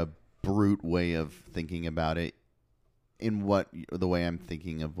of like a brute way of thinking about it, the way I'm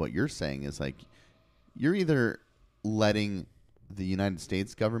thinking of what you're saying is like you're either letting the United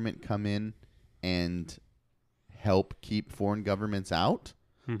States government come in and help keep foreign governments out,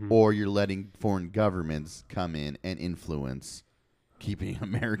 or you're letting foreign governments come in and influence keeping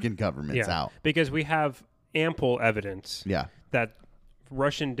American governments out. Because we have ample evidence that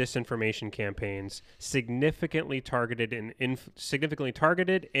Russian disinformation campaigns significantly targeted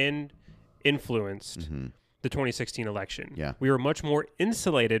and influenced the 2016 election. Yeah. We are much more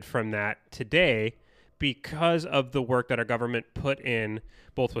insulated from that today because of the work that our government put in,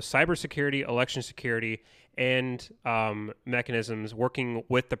 both with cybersecurity, election security, and mechanisms working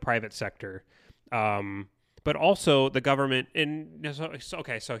with the private sector. But also the government.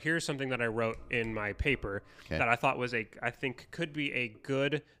 So here's something that I wrote in my paper that I thought I think could be a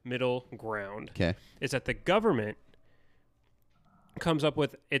good middle ground. Okay. Is that the government comes up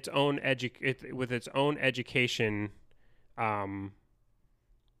with its own education,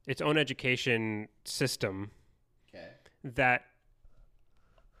 its own education system that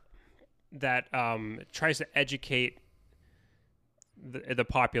tries to educate the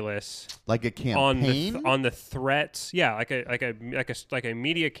populace, like a campaign on the threats. Yeah, like a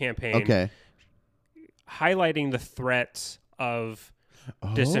media campaign. Highlighting the threats of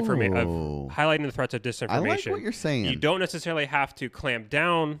disinformation. Highlighting the threats of disinformation. I like what you're saying. You don't necessarily have to clamp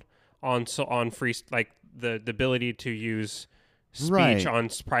down on free, like the ability to use speech on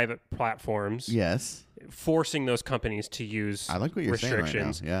private platforms. Yes. Forcing those companies to use I like what you're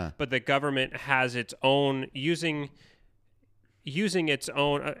restrictions. Saying right now. Yeah. But the government has its own using its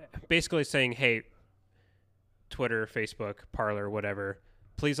own, basically saying, hey, Twitter, Facebook, Parler, whatever,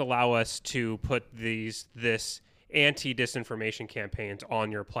 please allow us to put this anti-disinformation campaigns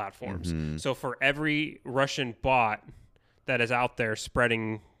on your platforms. So for every Russian bot that is out there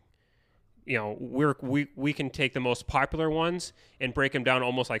spreading, we can take the most popular ones and break them down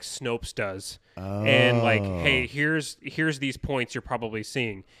almost like Snopes does. And like, hey, here's these points you're probably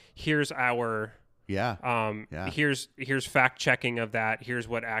seeing. Here's our here's fact checking of that. Here's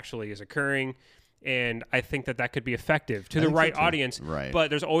what actually is occurring. And I think that could be effective to the right audience. Right. But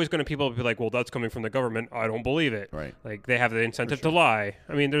there's always going to people be like, well, that's coming from the government. I don't believe it. Right. Like they have the incentive to lie.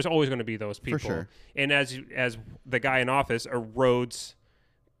 I mean, there's always going to be those people. For sure. And as the guy in office erodes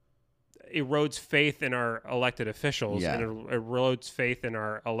faith in our elected officials and erodes faith in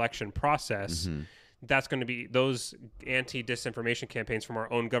our election process, that's going to be, those anti-disinformation campaigns from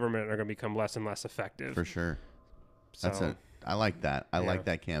our own government are going to become less and less effective. For sure. So, I like that. I like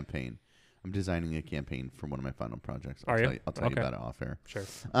that campaign. I'm designing a campaign for one of my final projects. Are you? I'll tell you about it off air. Sure.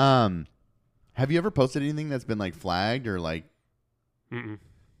 Have you ever posted anything that's been like flagged or like? Mm-mm.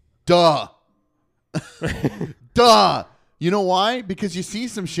 Duh. Duh. You know why? Because you see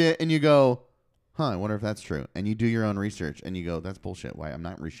some shit and you go, huh, I wonder if that's true. And you do your own research and you go, that's bullshit. Why? I'm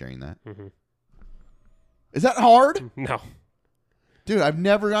not resharing that. Mm-hmm. Is that hard? No. Dude, I've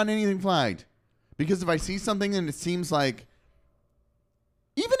never gotten anything flagged. Because if I see something and it seems like,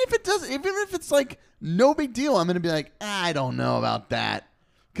 even if it's like no big deal, I'm going to be like, I don't know about that.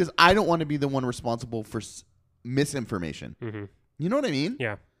 Because I don't want to be the one responsible for misinformation. Mm-hmm. You know what I mean?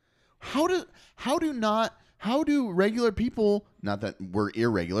 Yeah. How do regular people, not that we're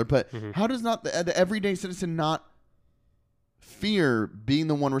irregular, but how does not the everyday citizen not fear being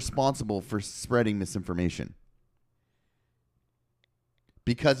the one responsible for spreading misinformation?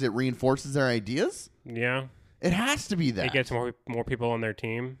 Because it reinforces their ideas? Yeah. It has to be that. It gets more people on their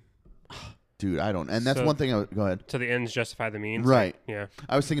team. Dude, I don't. And that's one thing. Go ahead. So the ends justify the means. Right. Yeah.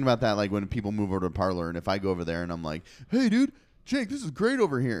 I was thinking about that, like when people move over to Parler, and if I go over there and I'm like, hey, dude, Jake, this is great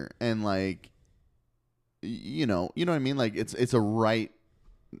over here. And like, you know what I mean? Like it's a right,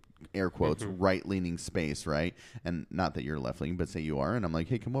 air quotes, right-leaning space, right? And not that you're left-leaning, but say you are. And I'm like,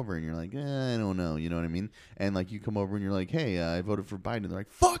 hey, come over. And you're like, I don't know. You know what I mean? And like you come over and you're like, hey, I voted for Biden. And they're like,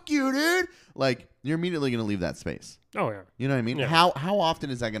 fuck you, dude. Like you're immediately going to leave that space. Oh, yeah. You know what I mean? Yeah. How often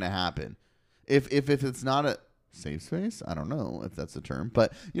is that going to happen? If it's not a safe space, I don't know if that's the term,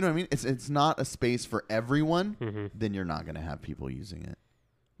 but you know what I mean? It's not a space for everyone, then you're not going to have people using it.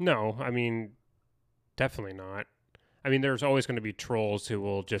 No, I mean, definitely not. I mean, there's always going to be trolls who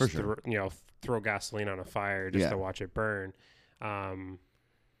will just throw gasoline on a fire just to watch it burn.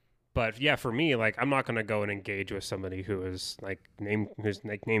 But yeah, for me, like I'm not going to go and engage with somebody who's name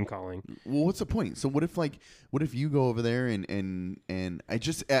calling. Well, what's the point? So what if you go over there and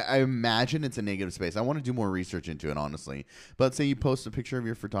I imagine it's a negative space. I want to do more research into it, honestly. But say you post a picture of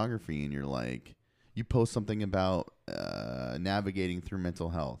your photography and you're like, you post something about navigating through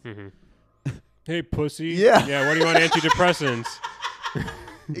mental health. Hey, pussy. Yeah. Yeah. What do you want antidepressants?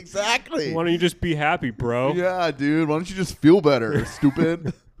 Exactly. Why don't you just be happy, bro? Yeah, dude. Why don't you just feel better,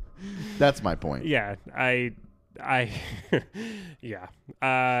 stupid? That's my point. Yeah, yeah.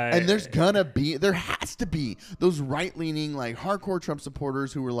 And there has to be those right-leaning, like hardcore Trump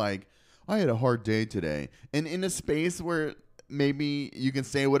supporters who were like, I had a hard day today. And in a space where maybe you can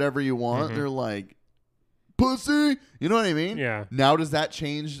say whatever you want, they're like, pussy. You know what I mean? Yeah. Now, does that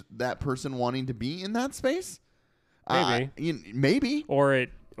change that person wanting to be in that space? Maybe. Maybe. Or it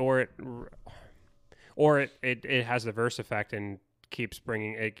has the verse effect and keeps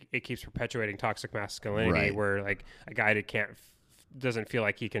bringing it keeps perpetuating toxic masculinity, where like a guy that doesn't feel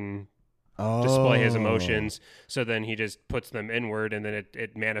like he can display his emotions, so then he just puts them inward, and then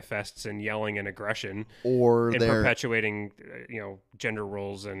it manifests in yelling and aggression, or and perpetuating gender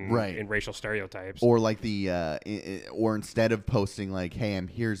roles and racial stereotypes, or like or instead of posting like, hey,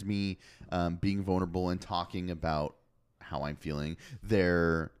 here's me being vulnerable and talking about how I'm feeling,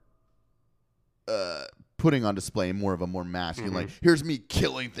 they're putting on display more masculine, like, here's me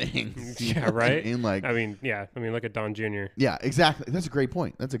killing things. Yeah, right. I mean, look at Don Jr. Yeah, exactly. That's a great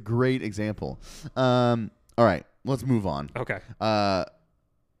point. That's a great example. All right, let's move on. Okay.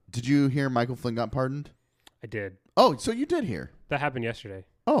 Did you hear Michael Flynn got pardoned? I did. Oh, so you did hear? That happened yesterday.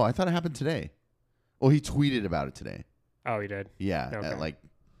 Oh, I thought it happened today. Well, he tweeted about it today. Oh, he did? Yeah, at like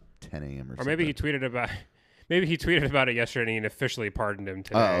 10 a.m. or something. Or maybe he tweeted about it yesterday and officially pardoned him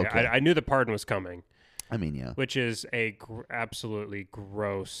today. Oh, okay. I knew the pardon was coming. I mean, yeah. Which is a absolutely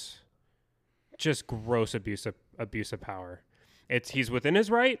gross abuse of power. He's within his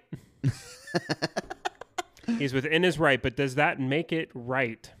right. He's within his right, but does that make it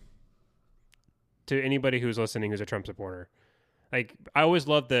right to anybody who's listening who's a Trump supporter? Like, I always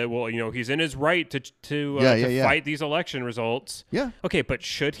love he's in his right to fight these election results. Yeah. Okay, but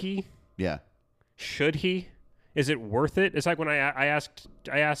should he? Yeah. Should he? Is it worth it? It's like when I asked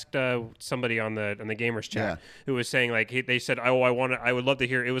somebody on the gamers chat who was saying, like, they said, I would love to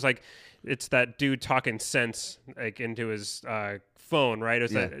hear. It was like, it's that dude talking sense like into his phone, right? It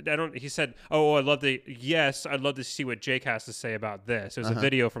was he said, I'd love to see what Jake has to say about this. It was a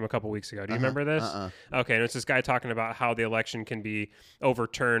video from a couple weeks ago. Do you remember this? Okay, and it's this guy talking about how the election can be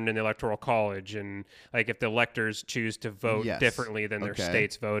overturned in the Electoral College, and like if the electors choose to vote differently than their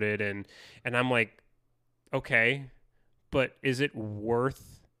states voted, and I'm like, okay, but is it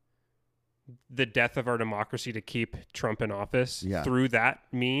worth the death of our democracy to keep Trump in office through that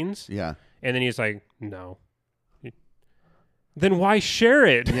means? Yeah. And then he's like, no. Then why share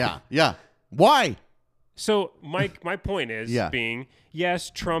it? Yeah. Yeah. Why? So my point is Yeah. being, yes,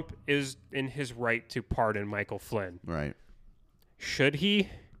 Trump is in his right to pardon Michael Flynn. Right. Should he?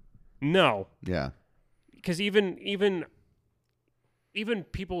 No. Yeah. Because even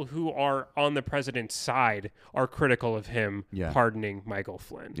people who are on the president's side are critical of him pardoning Michael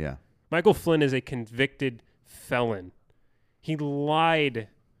Flynn. Yeah. Michael Flynn is a convicted felon. He lied.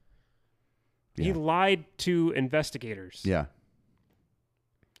 Yeah. He lied to investigators. Yeah.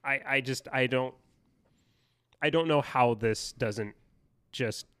 I don't know how this doesn't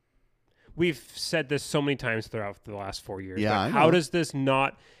just. We've said this so many times throughout the last 4 years. Yeah, how does this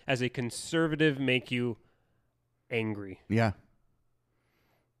not, as a conservative, make you angry? Yeah.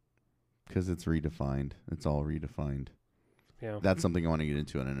 Because it's redefined. It's all redefined. Yeah. That's something I want to get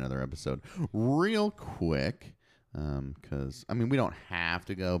into in another episode. Real quick, because, I mean, we don't have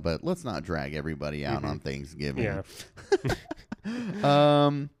to go, but let's not drag everybody out on Thanksgiving. Yeah.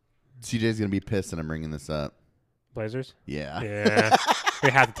 CJ's going to be pissed that I'm bringing this up. Blazers? Yeah. Yeah. We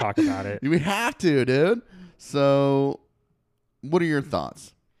have to talk about it. We have to, dude. So, what are your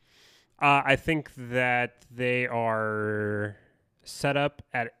thoughts? I think that they are set up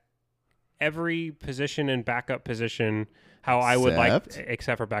at every position and backup position how I would like,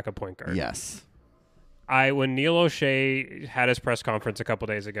 except for backup point guard. Yes. When Neil O'Shea had his press conference a couple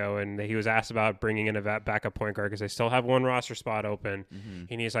days ago and he was asked about bringing in a backup point guard because they still have one roster spot open,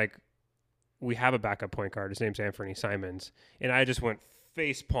 and he's like, we have a backup point guard. His name's Anthony Simons. And I just went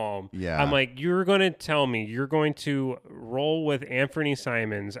face palm. Yeah. I'm like, you're going to tell me you're going to roll with Anthony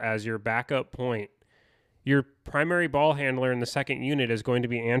Simons as your backup point. Your primary ball handler in the second unit is going to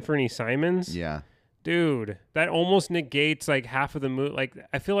be Anthony Simons? Yeah. Dude, that almost negates like half of the move. Like,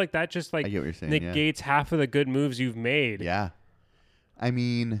 I feel like that just like I get what you're saying, negates half of the good moves you've made. Yeah. I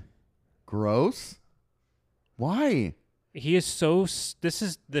mean, gross. Why? He is so. This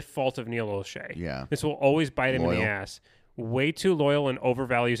is the fault of Neil O'Shea. Yeah. This will always bite him in the ass. Way too loyal and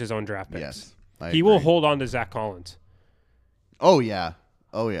overvalues his own draft picks. Yes. He will hold on to Zach Collins. Oh, yeah.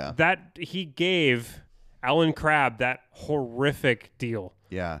 Oh, yeah. That he gave Alan Crabb that horrific deal.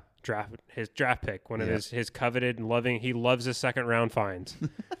 Yeah. His draft pick, one of his coveted and loving. He loves his second round finds.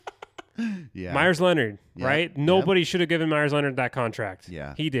 Yeah. Myers Leonard, right? Nobody should have given Myers Leonard that contract.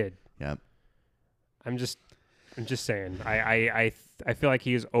 Yeah. He did. Yep. I'm just saying. I feel like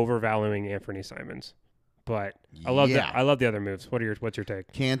he is overvaluing Anthony Simons. But I love I love the other moves. What's your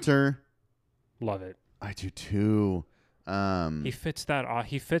take? Cantor. Love it. I do too. He fits that.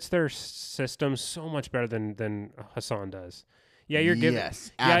 He fits their system so much better than Hassan does. Yeah, you're giving.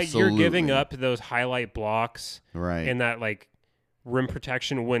 Yes, you're giving up those highlight blocks, right? And that like rim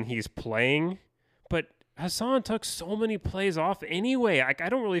protection when he's playing. But Hassan took so many plays off anyway. I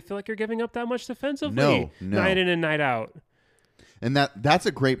don't really feel like you're giving up that much defensively. No. Night in and night out. And that's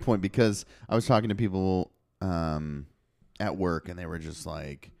a great point because I was talking to people at work and they were just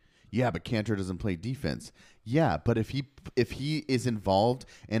like, yeah, but Cantor doesn't play defense. Yeah, but if he is involved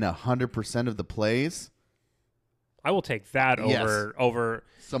in 100% of the plays, I will take that over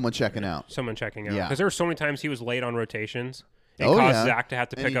someone checking out. Yeah, because there were so many times he was late on rotations. It caused Zach to have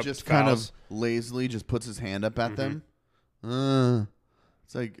to pick up just fouls. kind of lazily just puts his hand up at them.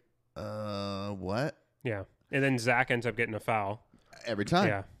 It's like, what? Yeah, and then Zach ends up getting a foul every time.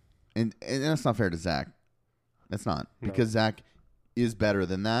 Yeah, and that's not fair to Zach. That's not because Zach is better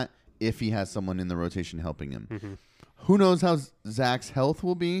than that if he has someone in the rotation helping him. Who knows how Zach's health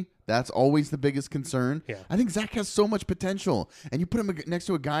will be? That's always the biggest concern. Yeah. I think Zach has so much potential. And you put him next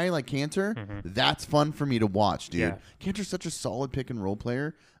to a guy like Cantor, that's fun for me to watch, dude. Yeah. Cantor's such a solid pick and roll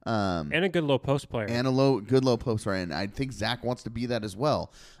player. And a good low post player. And a good low post player. And I think Zach wants to be that as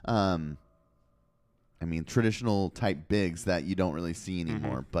well. I mean, traditional type bigs that you don't really see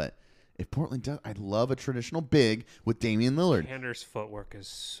anymore. But if Portland does, I love a traditional big with Damian Lillard. Cantor's footwork is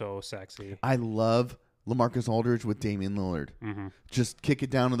so sexy. I love LaMarcus Aldridge with Damian Lillard. Just kick it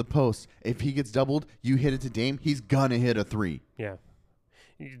down to the post. If he gets doubled, you hit it to Dame, he's gonna hit a three. Yeah.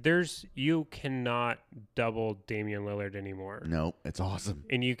 You cannot double Damian Lillard anymore. No, it's awesome.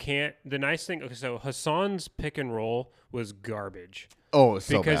 And you can't. The nice thing, so Hassan's pick and roll was garbage. Oh, it's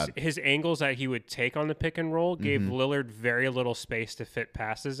so because bad. His angles that he would take on the pick and roll gave Lillard very little space to fit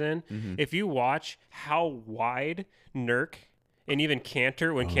passes in. If you watch how wide Nurk and even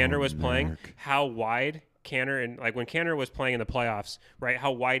Cantor, when Cantor was playing, how wide Cantor, and like when Cantor was playing in the playoffs, right,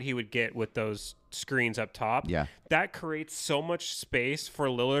 how wide he would get with those screens up top. Yeah. That creates so much space for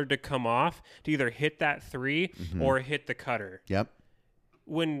Lillard to come off to either hit that three or hit the cutter. Yep.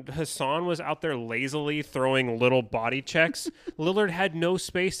 When Hassan was out there lazily throwing little body checks, Lillard had no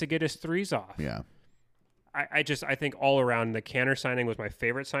space to get his threes off. Yeah. I think all around the Cantor signing was my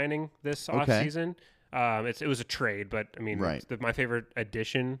favorite signing this offseason. It was a trade, but I mean, Right. my favorite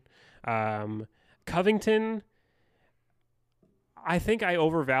addition. Covington, I think I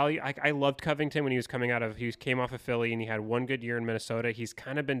overvalue. I loved Covington when he was coming out of. He came off of Philly and he had one good year in Minnesota. He's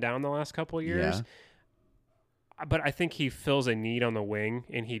kind of been down the last couple of years, but I think he fills a need on the wing,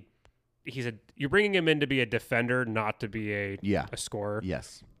 and you're bringing him in to be a defender, not to be a scorer.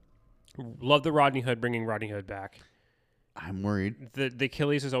 Yes. Love the Rodney Hood, bringing Rodney Hood back. I'm worried. The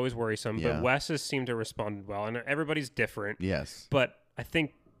Achilles is always worrisome, Yeah. but Wes has seemed to respond well, and everybody's different. Yes. But I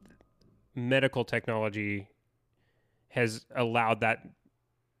think medical technology has allowed that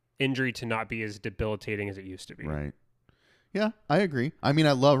injury to not be as debilitating as it used to be. Right. Yeah, I agree. I mean,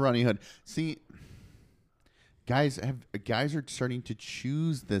 I love Rodney Hood. See, guys are starting to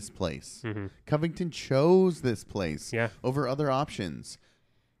choose this place. Mm-hmm. Covington chose this place Yeah. over other options.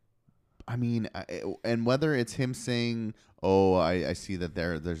 I mean, and whether it's him saying, "Oh, I see that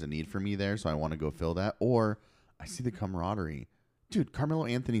there's a need for me there, so I want to go fill that," or I see the camaraderie. Dude, Carmelo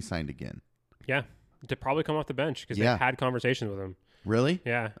Anthony signed again. Yeah. To probably come off the bench because Yeah. they had conversations with him. Really?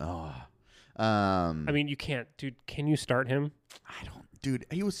 Yeah. Oh. I mean, you can't, dude. Can you start him? I don't. Dude,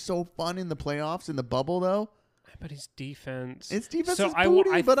 he was so fun in the playoffs in the bubble, though. But his defense. It's defense So is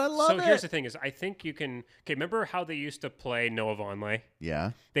booty, but I love So it. here's the thing: is I think you can. Okay, remember how they used to play Noah Vonleh?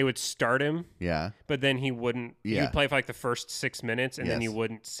 Yeah. They would start him, Yeah. but then he wouldn't. He Yeah. would play for like the first 6 minutes, and then Yes. you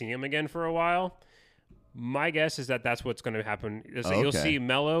wouldn't see him again for a while. My guess is that that's what's going to happen. Is that Okay. You'll see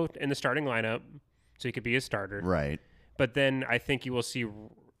Melo in the starting lineup, so he could be his starter. Right. But then I think you will see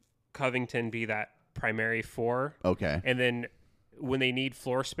Covington be that primary four, Okay. and then when they need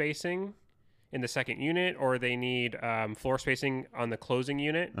floor spacing in the second unit, or they need floor spacing on the closing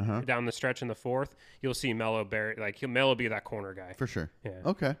unit down the stretch in the fourth, you'll see Melo Melo be that corner guy. For sure. Yeah.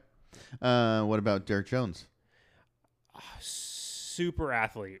 Okay. What about Derek Jones? Super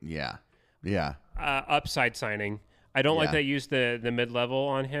athlete. Yeah. Yeah. Upside signing. I don't like Yeah. that use the mid-level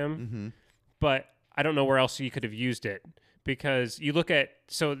on him, but I don't know where else you could have used it. Because you look at,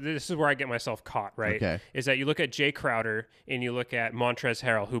 so this is where I get myself caught, right? Okay. Is that you look at Jay Crowder and you look at Montrezl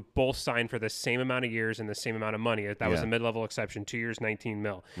Harrell, who both signed for the same amount of years and the same amount of money. That was Yeah. a mid-level exception, 2 years, 19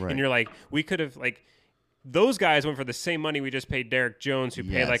 mil. Right. And you're like, we could have, like, those guys went for the same money we just paid Derek Jones, who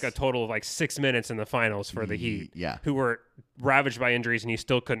paid like a Yes. total of like 6 minutes in the finals for the Heat, Yeah. who were ravaged by injuries and he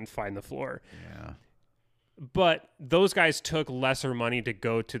still couldn't find the floor. Yeah. But those guys took lesser money to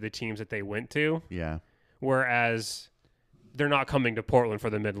go to the teams that they went to, Yeah. whereas they're not coming to Portland for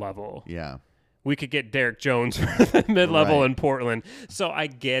the mid-level. Yeah. We could get Derek Jones for the mid-level Right. in Portland. So I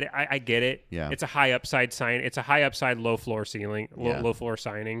get it. I get it. Yeah. It's a high upside sign. It's a high upside, low floor ceiling, low floor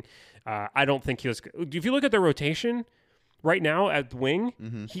signing. I don't think if you look at the rotation right now at the wing,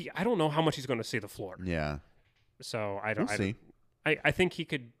 I don't know how much he's going to see the floor. Yeah. So We'll see. I think he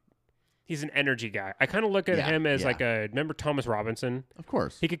could. He's an energy guy. I kind of look at Yeah, him as yeah. remember Thomas Robinson? Of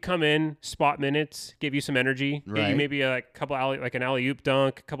course. He could come in, spot minutes, give you some energy, get you Right. maybe a couple an alley oop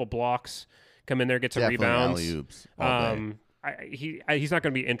dunk, a couple blocks, come in there, get some Definitely rebounds. alley-oops all day. He's not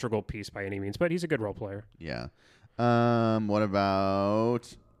going to be an integral piece by any means, but he's a good role player. Yeah. What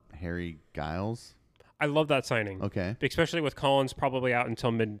about Harry Giles? I love that signing. Okay. Especially with Collins probably out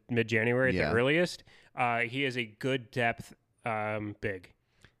until mid January at Yeah. the earliest. He is a good depth big.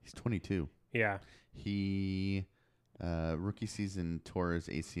 He's 22. Yeah. He rookie season tore his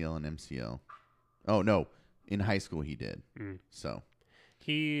ACL and MCL. Oh no, in high school he did. So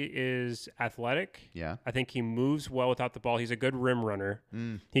He is athletic. yeah. I think he moves well without the ball. He's a good rim runner.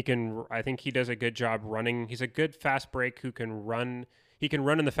 I think he does a good job running. He's a good fast break who can run. He can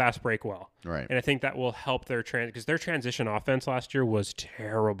run in the fast break well. Right. And I think that will help because their transition offense last year was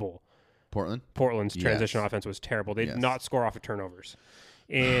terrible. Portland's transition Yes. offense was terrible. They Yes. did not score off of turnovers.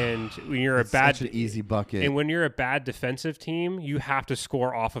 And when you're It's a bad such an easy bucket. and when you're a bad defensive team, you have to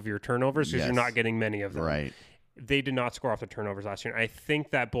score off of your turnovers because you're Yes. not getting many of them. Right. They did not score off the turnovers last year. And I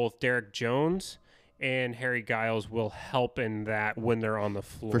think that both Derek Jones and Harry Giles will help in that when they're on the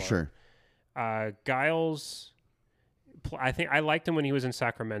floor. For sure. Giles, I think I liked him when he was in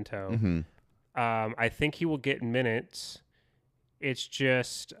Sacramento. Mm-hmm. I think he will get minutes. It's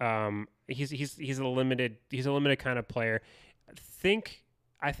just he's a limited kind of player.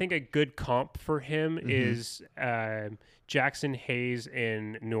 I think a good comp for him is Jackson Hayes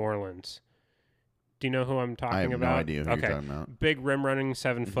in New Orleans. Do you know who I'm talking I have about? no idea who you're talking about. Big rim running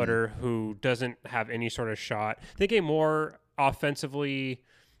 7-footer who doesn't have any sort of shot. Think a more offensively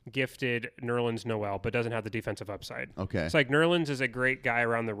gifted Nerlens Noel, but doesn't have the defensive upside. Okay. It's like Nerlens is a great guy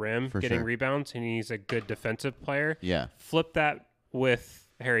around the rim, For getting sure. rebounds, and he's a good defensive player. Yeah. Flip that with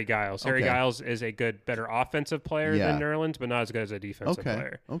Harry Giles. Harry Okay. Giles is a better offensive player Yeah. than Nerlens, but not as good as a defensive Okay.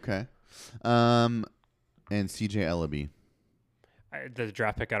 player. Okay. And CJ Ellaby. The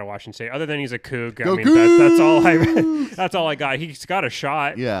draft pick out of Washington State. Other than he's a Coug, Go I mean that's all I got. He's got a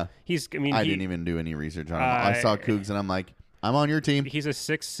shot. Yeah. I didn't even do any research on him. I saw Cougs and I'm like, I'm on your team. He's a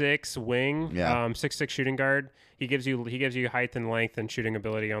 6'6" wing, 6'6" shooting guard. He gives you height and length and shooting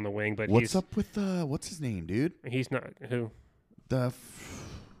ability on the wing. But what's up with what's his name, dude? He's not who.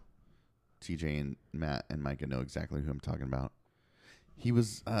 TJ and Matt and Micah know exactly who I'm talking about. He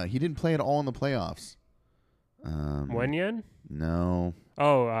didn't play at all in the playoffs. Wenyen? No.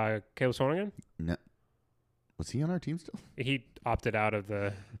 Oh, Caleb Swanigan? No. Was he on our team still? He opted out of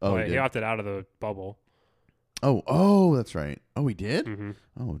the he opted out of the bubble. Oh, that's right. Oh, he did? Mm-hmm.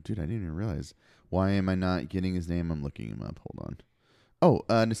 Oh, dude, I didn't even realize. Why am I not getting his name? I'm looking him up. Hold on.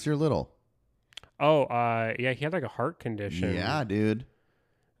 Oh, Nasir Little. Oh, yeah, he had like a heart condition. Yeah, dude.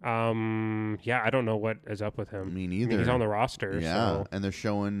 Yeah, I don't know what is up with him. Me neither. I mean, he's on the roster. Yeah, so. and they're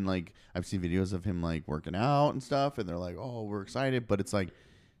showing like I've seen videos of him like working out and stuff, and they're like, "Oh, we're excited," but it's like,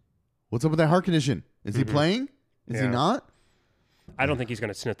 what's up with that heart condition? Is he playing? Is he not? I don't think he's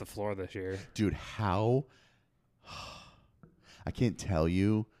going to sniff the floor this year, dude. How? I can't tell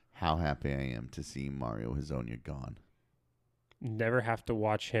you how happy I am to see Mario Hezonja gone. Never have to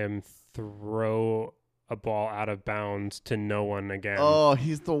watch him throw a ball out of bounds to no one again. Oh,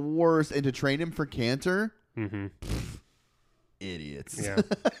 he's the worst. And to trade him for Cantor? Mm-hmm. Idiots. Yeah.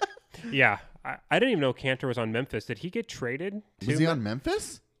 Yeah. I didn't even know Cantor was on Memphis. Did he get traded? Was he on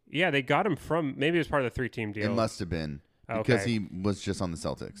Memphis? Yeah, they got him from, maybe it was part of the 3-team deal. It must have been. Because he was just on the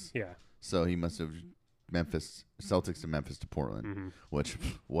Celtics. Yeah. So he must have Celtics to Memphis to Portland, which,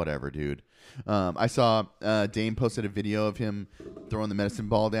 whatever, dude. I saw Dame posted a video of him throwing the medicine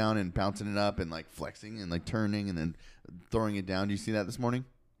ball down and bouncing it up and like flexing and like turning and then throwing it down. Do you see that this morning?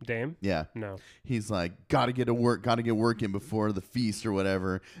 Dame? Yeah. No. He's like, gotta get work in before the feast or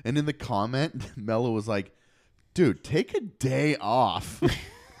whatever. And in the comment, Melo was like, dude, take a day off.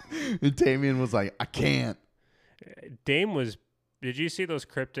 And Damian was like, I can't. Dame was. Did you see those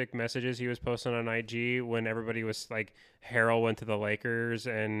cryptic messages he was posting on IG when everybody was like, Harrell went to the Lakers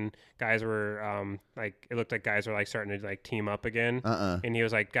and guys were like, it looked like guys were like starting to like team up again. And he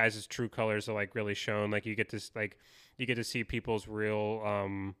was like, guys' true colors are like really shown. Like you get to see people's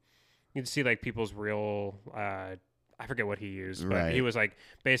real, you can see like people's real, I forget what he used, but he was like,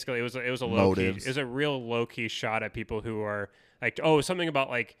 basically it was a low key, it was a real low key shot at people who are like, oh, something about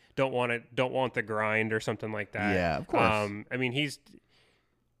like don't want the grind or something like that. Yeah, of course. I mean, he's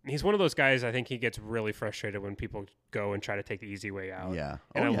one of those guys. I think he gets really frustrated when people go and try to take the easy way out. Yeah,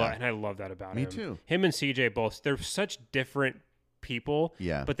 and I love that about him. Me too. Him and CJ both. They're such different people.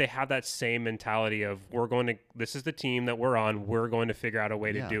 Yeah, but they have that same mentality of this is the team that we're on. We're going to figure out a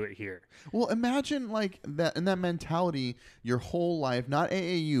way to do it here. Well, imagine like that in that mentality your whole life, not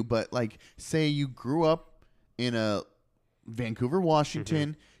AAU, but like say you grew up in a Vancouver,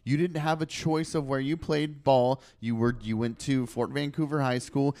 Washington. You didn't have a choice of where you played ball. You went to Fort Vancouver High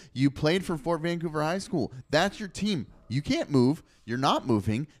School. You played for Fort Vancouver High School. That's your team. You can't move. You're not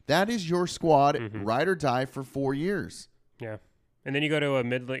moving. That is your squad, ride or die for 4 years. Yeah. And then you go to a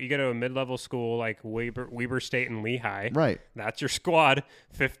mid-level school like Weber State and Lehigh. Right. That's your squad,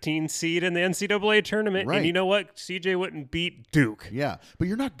 15 seed in the NCAA tournament. Right. And you know what? CJ wouldn't beat Duke. Yeah, but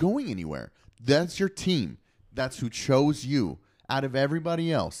you're not going anywhere. That's your team. That's who chose you out of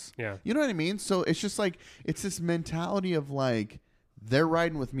everybody else. Yeah. You know what I mean? So it's just like, it's this mentality of like, they're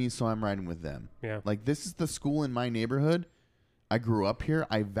riding with me, so I'm riding with them. Yeah. Like, this is the school in my neighborhood. I grew up here.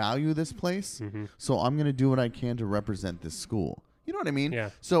 I value this place. So I'm going to do what I can to represent this school. You know what I mean?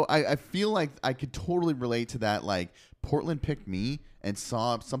 Yeah. So I feel like I could totally relate to that. Like, Portland picked me and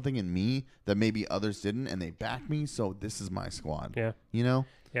saw something in me that maybe others didn't, and they backed me. So this is my squad. Yeah. You know?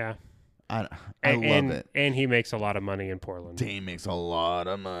 Yeah. I love it. And he makes a lot of money in Portland. Dame makes a lot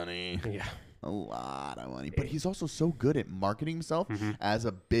of money. Yeah. A lot of money. But he's also so good at marketing himself as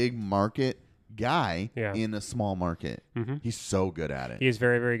a big market guy in a small market. He's so good at it. He is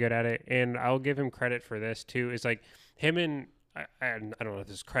very, very good at it. And I'll give him credit for this, too. It's like him and I don't know if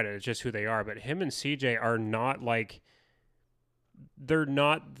this is credit. It's just who they are. But him and CJ are not like – they're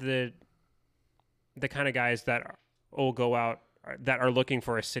not the kind of guys that will go out that are looking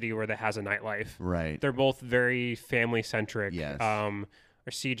for a city where that has a nightlife. Right. They're both very family centric. Yes.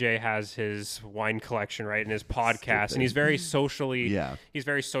 Or CJ has his wine collection, right, and his podcast, and he's very socially. He's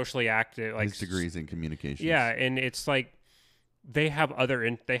very socially active. Like his degrees in communication. Yeah, and it's like they have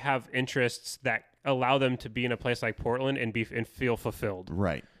they have interests that allow them to be in a place like Portland and feel fulfilled.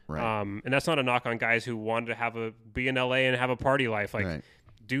 Right. Right. And that's not a knock on guys who wanted to be in LA and have a party life. Like. Right.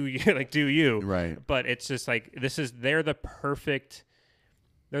 Do you right? But it's just like they're the perfect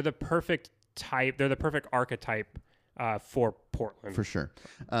type. They're the perfect archetype for Portland. For sure.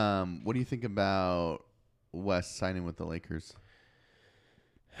 What do you think about West signing with the Lakers?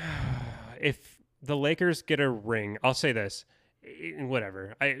 If the Lakers get a ring, I'll say this.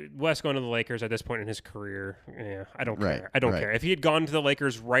 Whatever. West going to the Lakers at this point in his career, I don't care. I don't care. If he had gone to the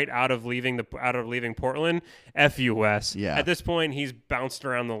Lakers right out of leaving Portland, F you, Wes. Yeah. At this point, he's bounced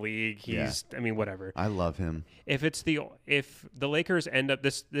around the league. I mean, whatever. I love him. If the Lakers end up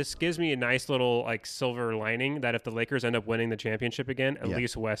this gives me a nice little like silver lining that if the Lakers end up winning the championship again, at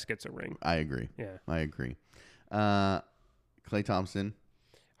least West gets a ring. I agree. Yeah. I agree. Klay Thompson.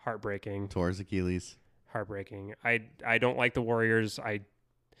 Heartbreaking. Tore his Achilles. Heartbreaking. I don't like the Warriors. I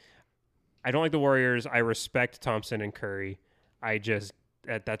don't like the Warriors. I respect Thompson and Curry.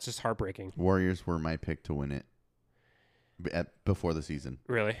 That's just heartbreaking. Warriors were my pick to win it before the season.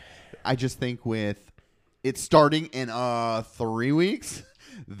 Really? I just think with it starting in 3 weeks,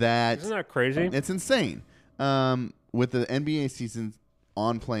 Isn't that crazy? It's insane. With the NBA season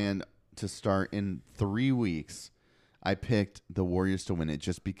on plan to start in 3 weeks, I picked the Warriors to win it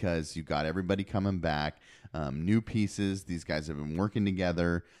just because you got everybody coming back, new pieces. These guys have been working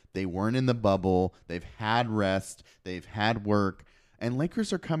together. They weren't in the bubble. They've had rest. They've had work. And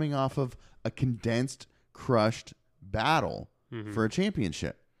Lakers are coming off of a condensed, crushed battle for a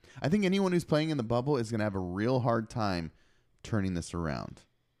championship. I think anyone who's playing in the bubble is going to have a real hard time turning this around.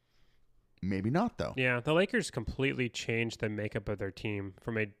 Maybe not, though. Yeah, the Lakers completely changed the makeup of their team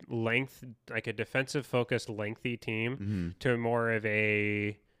from a defensive-focused, lengthy team to more of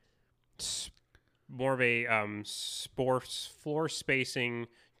a floor spacing,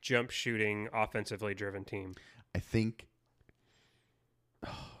 jump shooting, offensively driven team. I think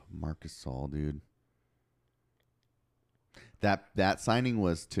Marc Gasol, dude. That signing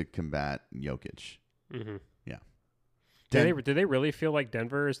was to combat Jokic. Mm-hmm. Yeah. Do they really feel like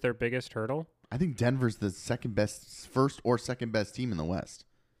Denver is their biggest hurdle? I think Denver's the first or second best team in the West.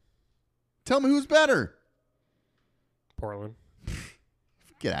 Tell me who's better. Portland.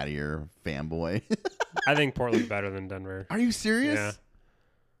 Get out of here, fanboy. I think Portland's better than Denver. Are you serious? Yeah.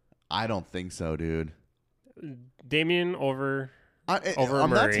 I don't think so, dude. Damian over I'm Murray.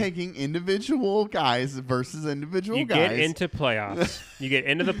 not taking individual guys versus individual you guys. Get into playoffs. You get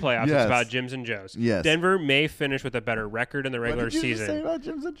into the playoffs. Yes. It's about Jims and Joes. Yes. Denver may finish with a better record in the regular what did you season. Say about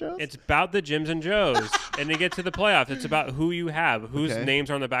Jims and Joes? It's about the Jims and Joes. And to get to the playoffs, it's about who you have, whose Okay.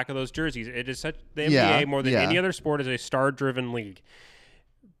 names are on the back of those jerseys. It is such the NBA more than any other sport is a star-driven league.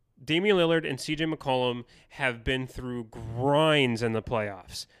 Damian Lillard and CJ McCollum have been through grinds in the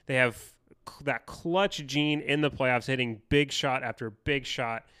playoffs. They have that clutch gene in the playoffs, hitting big shot after big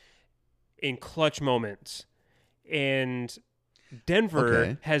shot in clutch moments. And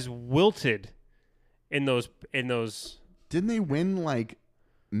Denver has wilted in those. Didn't they win like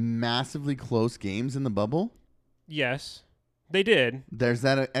massively close games in the bubble? Yes, they did. There's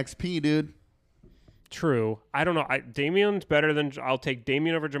that XP, dude. True. I don't know. Damian's better than. I'll take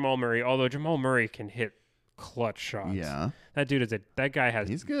Damian over Jamal Murray. Although Jamal Murray can hit clutch shots. Yeah, that dude is that guy has.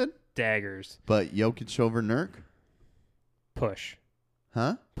 He's good. Daggers. But Jokic over Nurk? Push.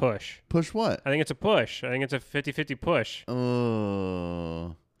 Huh? Push. Push what? I think it's a push. I think it's a 50-50 push.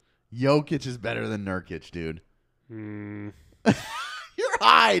 Oh. Jokic is better than Nurkic, dude. Mm. You're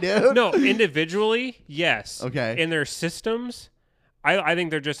high, dude. No, individually, yes. Okay. In their systems, I think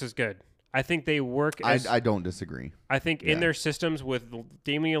they're just as good. I think they work as... I don't disagree. I think in their systems with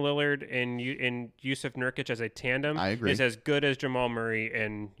Damian Lillard and Yusuf Nurkic as a tandem I agree. is as good as Jamal Murray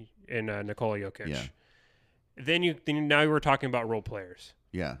and Nikola Jokic. Yeah. Then now we're talking about role players.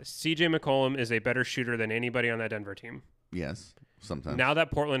 Yeah. CJ McCollum is a better shooter than anybody on that Denver team. Yes. Sometimes. Now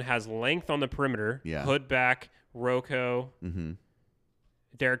that Portland has length on the perimeter, Hood back, Rocco,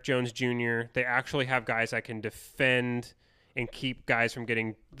 Derek Jones Jr., they actually have guys that can defend and keep guys from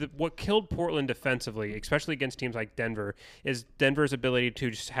getting what killed Portland defensively, especially against teams like Denver, is Denver's ability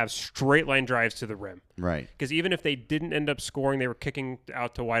to just have straight line drives to the rim. Right. Because even if they didn't end up scoring, they were kicking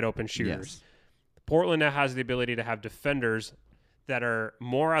out to wide open shooters. Yes. Portland now has the ability to have defenders that are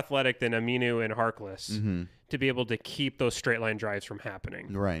more athletic than Aminu and Harkless to be able to keep those straight line drives from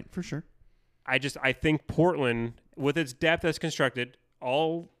happening. Right, for sure. I think Portland, with its depth as constructed,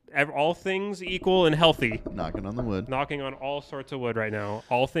 all things equal and healthy. Knocking on the wood. Knocking on all sorts of wood right now.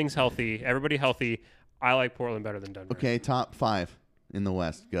 All things healthy. Everybody healthy. I like Portland better than Denver. Okay, top 5 in the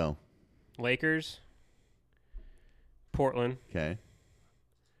West. Go. Lakers. Portland. Okay.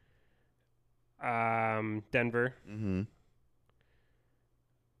 Denver. Mm-hmm.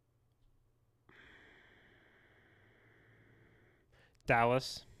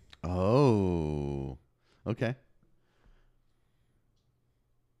 Dallas. Oh. Okay.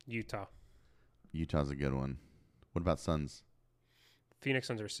 Utah. Utah's a good one. What about Suns? Phoenix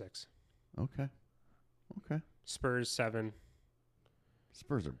Suns are 6. Okay. Spurs 7.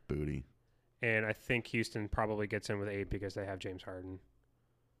 Spurs are booty. And I think Houston probably gets in with 8 because they have James Harden.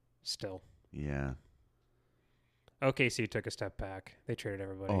 Still. Yeah. OKC took a step back. They traded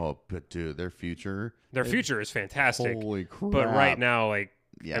everybody. Oh, but dude, their future is fantastic. Holy crap. But right now, like,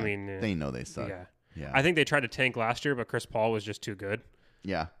 yeah, I mean, they know they suck. Yeah. I think they tried to tank last year, but Chris Paul was just too good.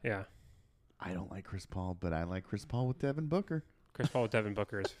 Yeah. Yeah. I don't like Chris Paul, but I like Chris Paul with Devin Booker. Chris Paul with Devin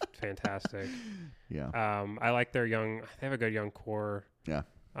Booker is fantastic. Yeah. I like their young. They have a good young core. Yeah.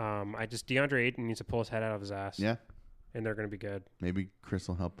 DeAndre Ayton needs to pull his head out of his ass. Yeah. And they're going to be good. Maybe Chris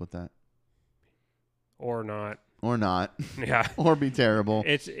will help with that. Or not. Or not. Yeah. Or be terrible.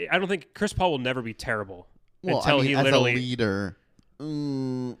 I don't think Chris Paul will never be terrible. Well, until he literally. As a leader.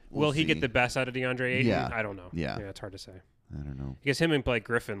 Will he get the best out of DeAndre Ayton? Yeah. I don't know. Yeah. It's hard to say. I don't know. Because him and Blake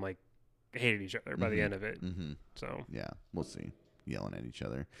Griffin, like, hated each other by the end of it. Mm-hmm. So. Yeah. We'll see. Yelling at each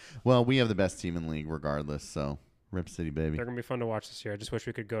other. Well, we have the best team in the league regardless, so Rip City, baby. They're going to be fun to watch this year. I just wish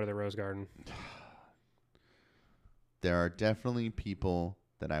we could go to the Rose Garden. There are definitely people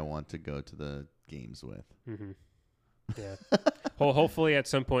that I want to go to the games with. Mm-hmm. Yeah. Well, hopefully at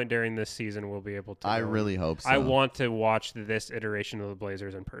some point during this season we'll be able to. I really hope so. I want to watch this iteration of the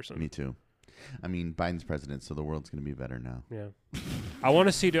Blazers in person. Me too. I mean, Biden's president, so the world's going to be better now. Yeah. I want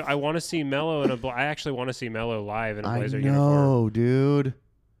to see Melo in a. I actually want to see Melo live in a Blazer uniform. I know, dude.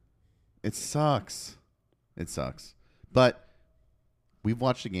 It sucks. But we've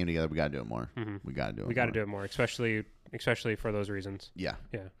watched the game together. We got to do it more. Mm-hmm. We got to do it. We got to do it more, especially for those reasons. Yeah.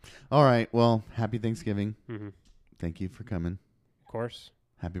 Yeah. All right. Well, happy Thanksgiving. Mm-hmm. Thank you for coming. Of course.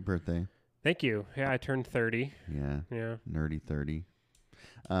 Happy birthday. Thank you. Yeah, I turned 30. Yeah. Yeah. Nerdy 30.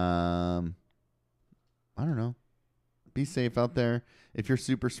 I don't know. Be safe out there. If you're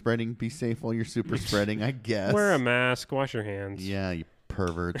super spreading, be safe while you're super spreading, I guess. Wear a mask. Wash your hands. Yeah, you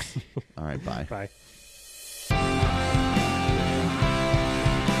perverts. All right, bye. Bye.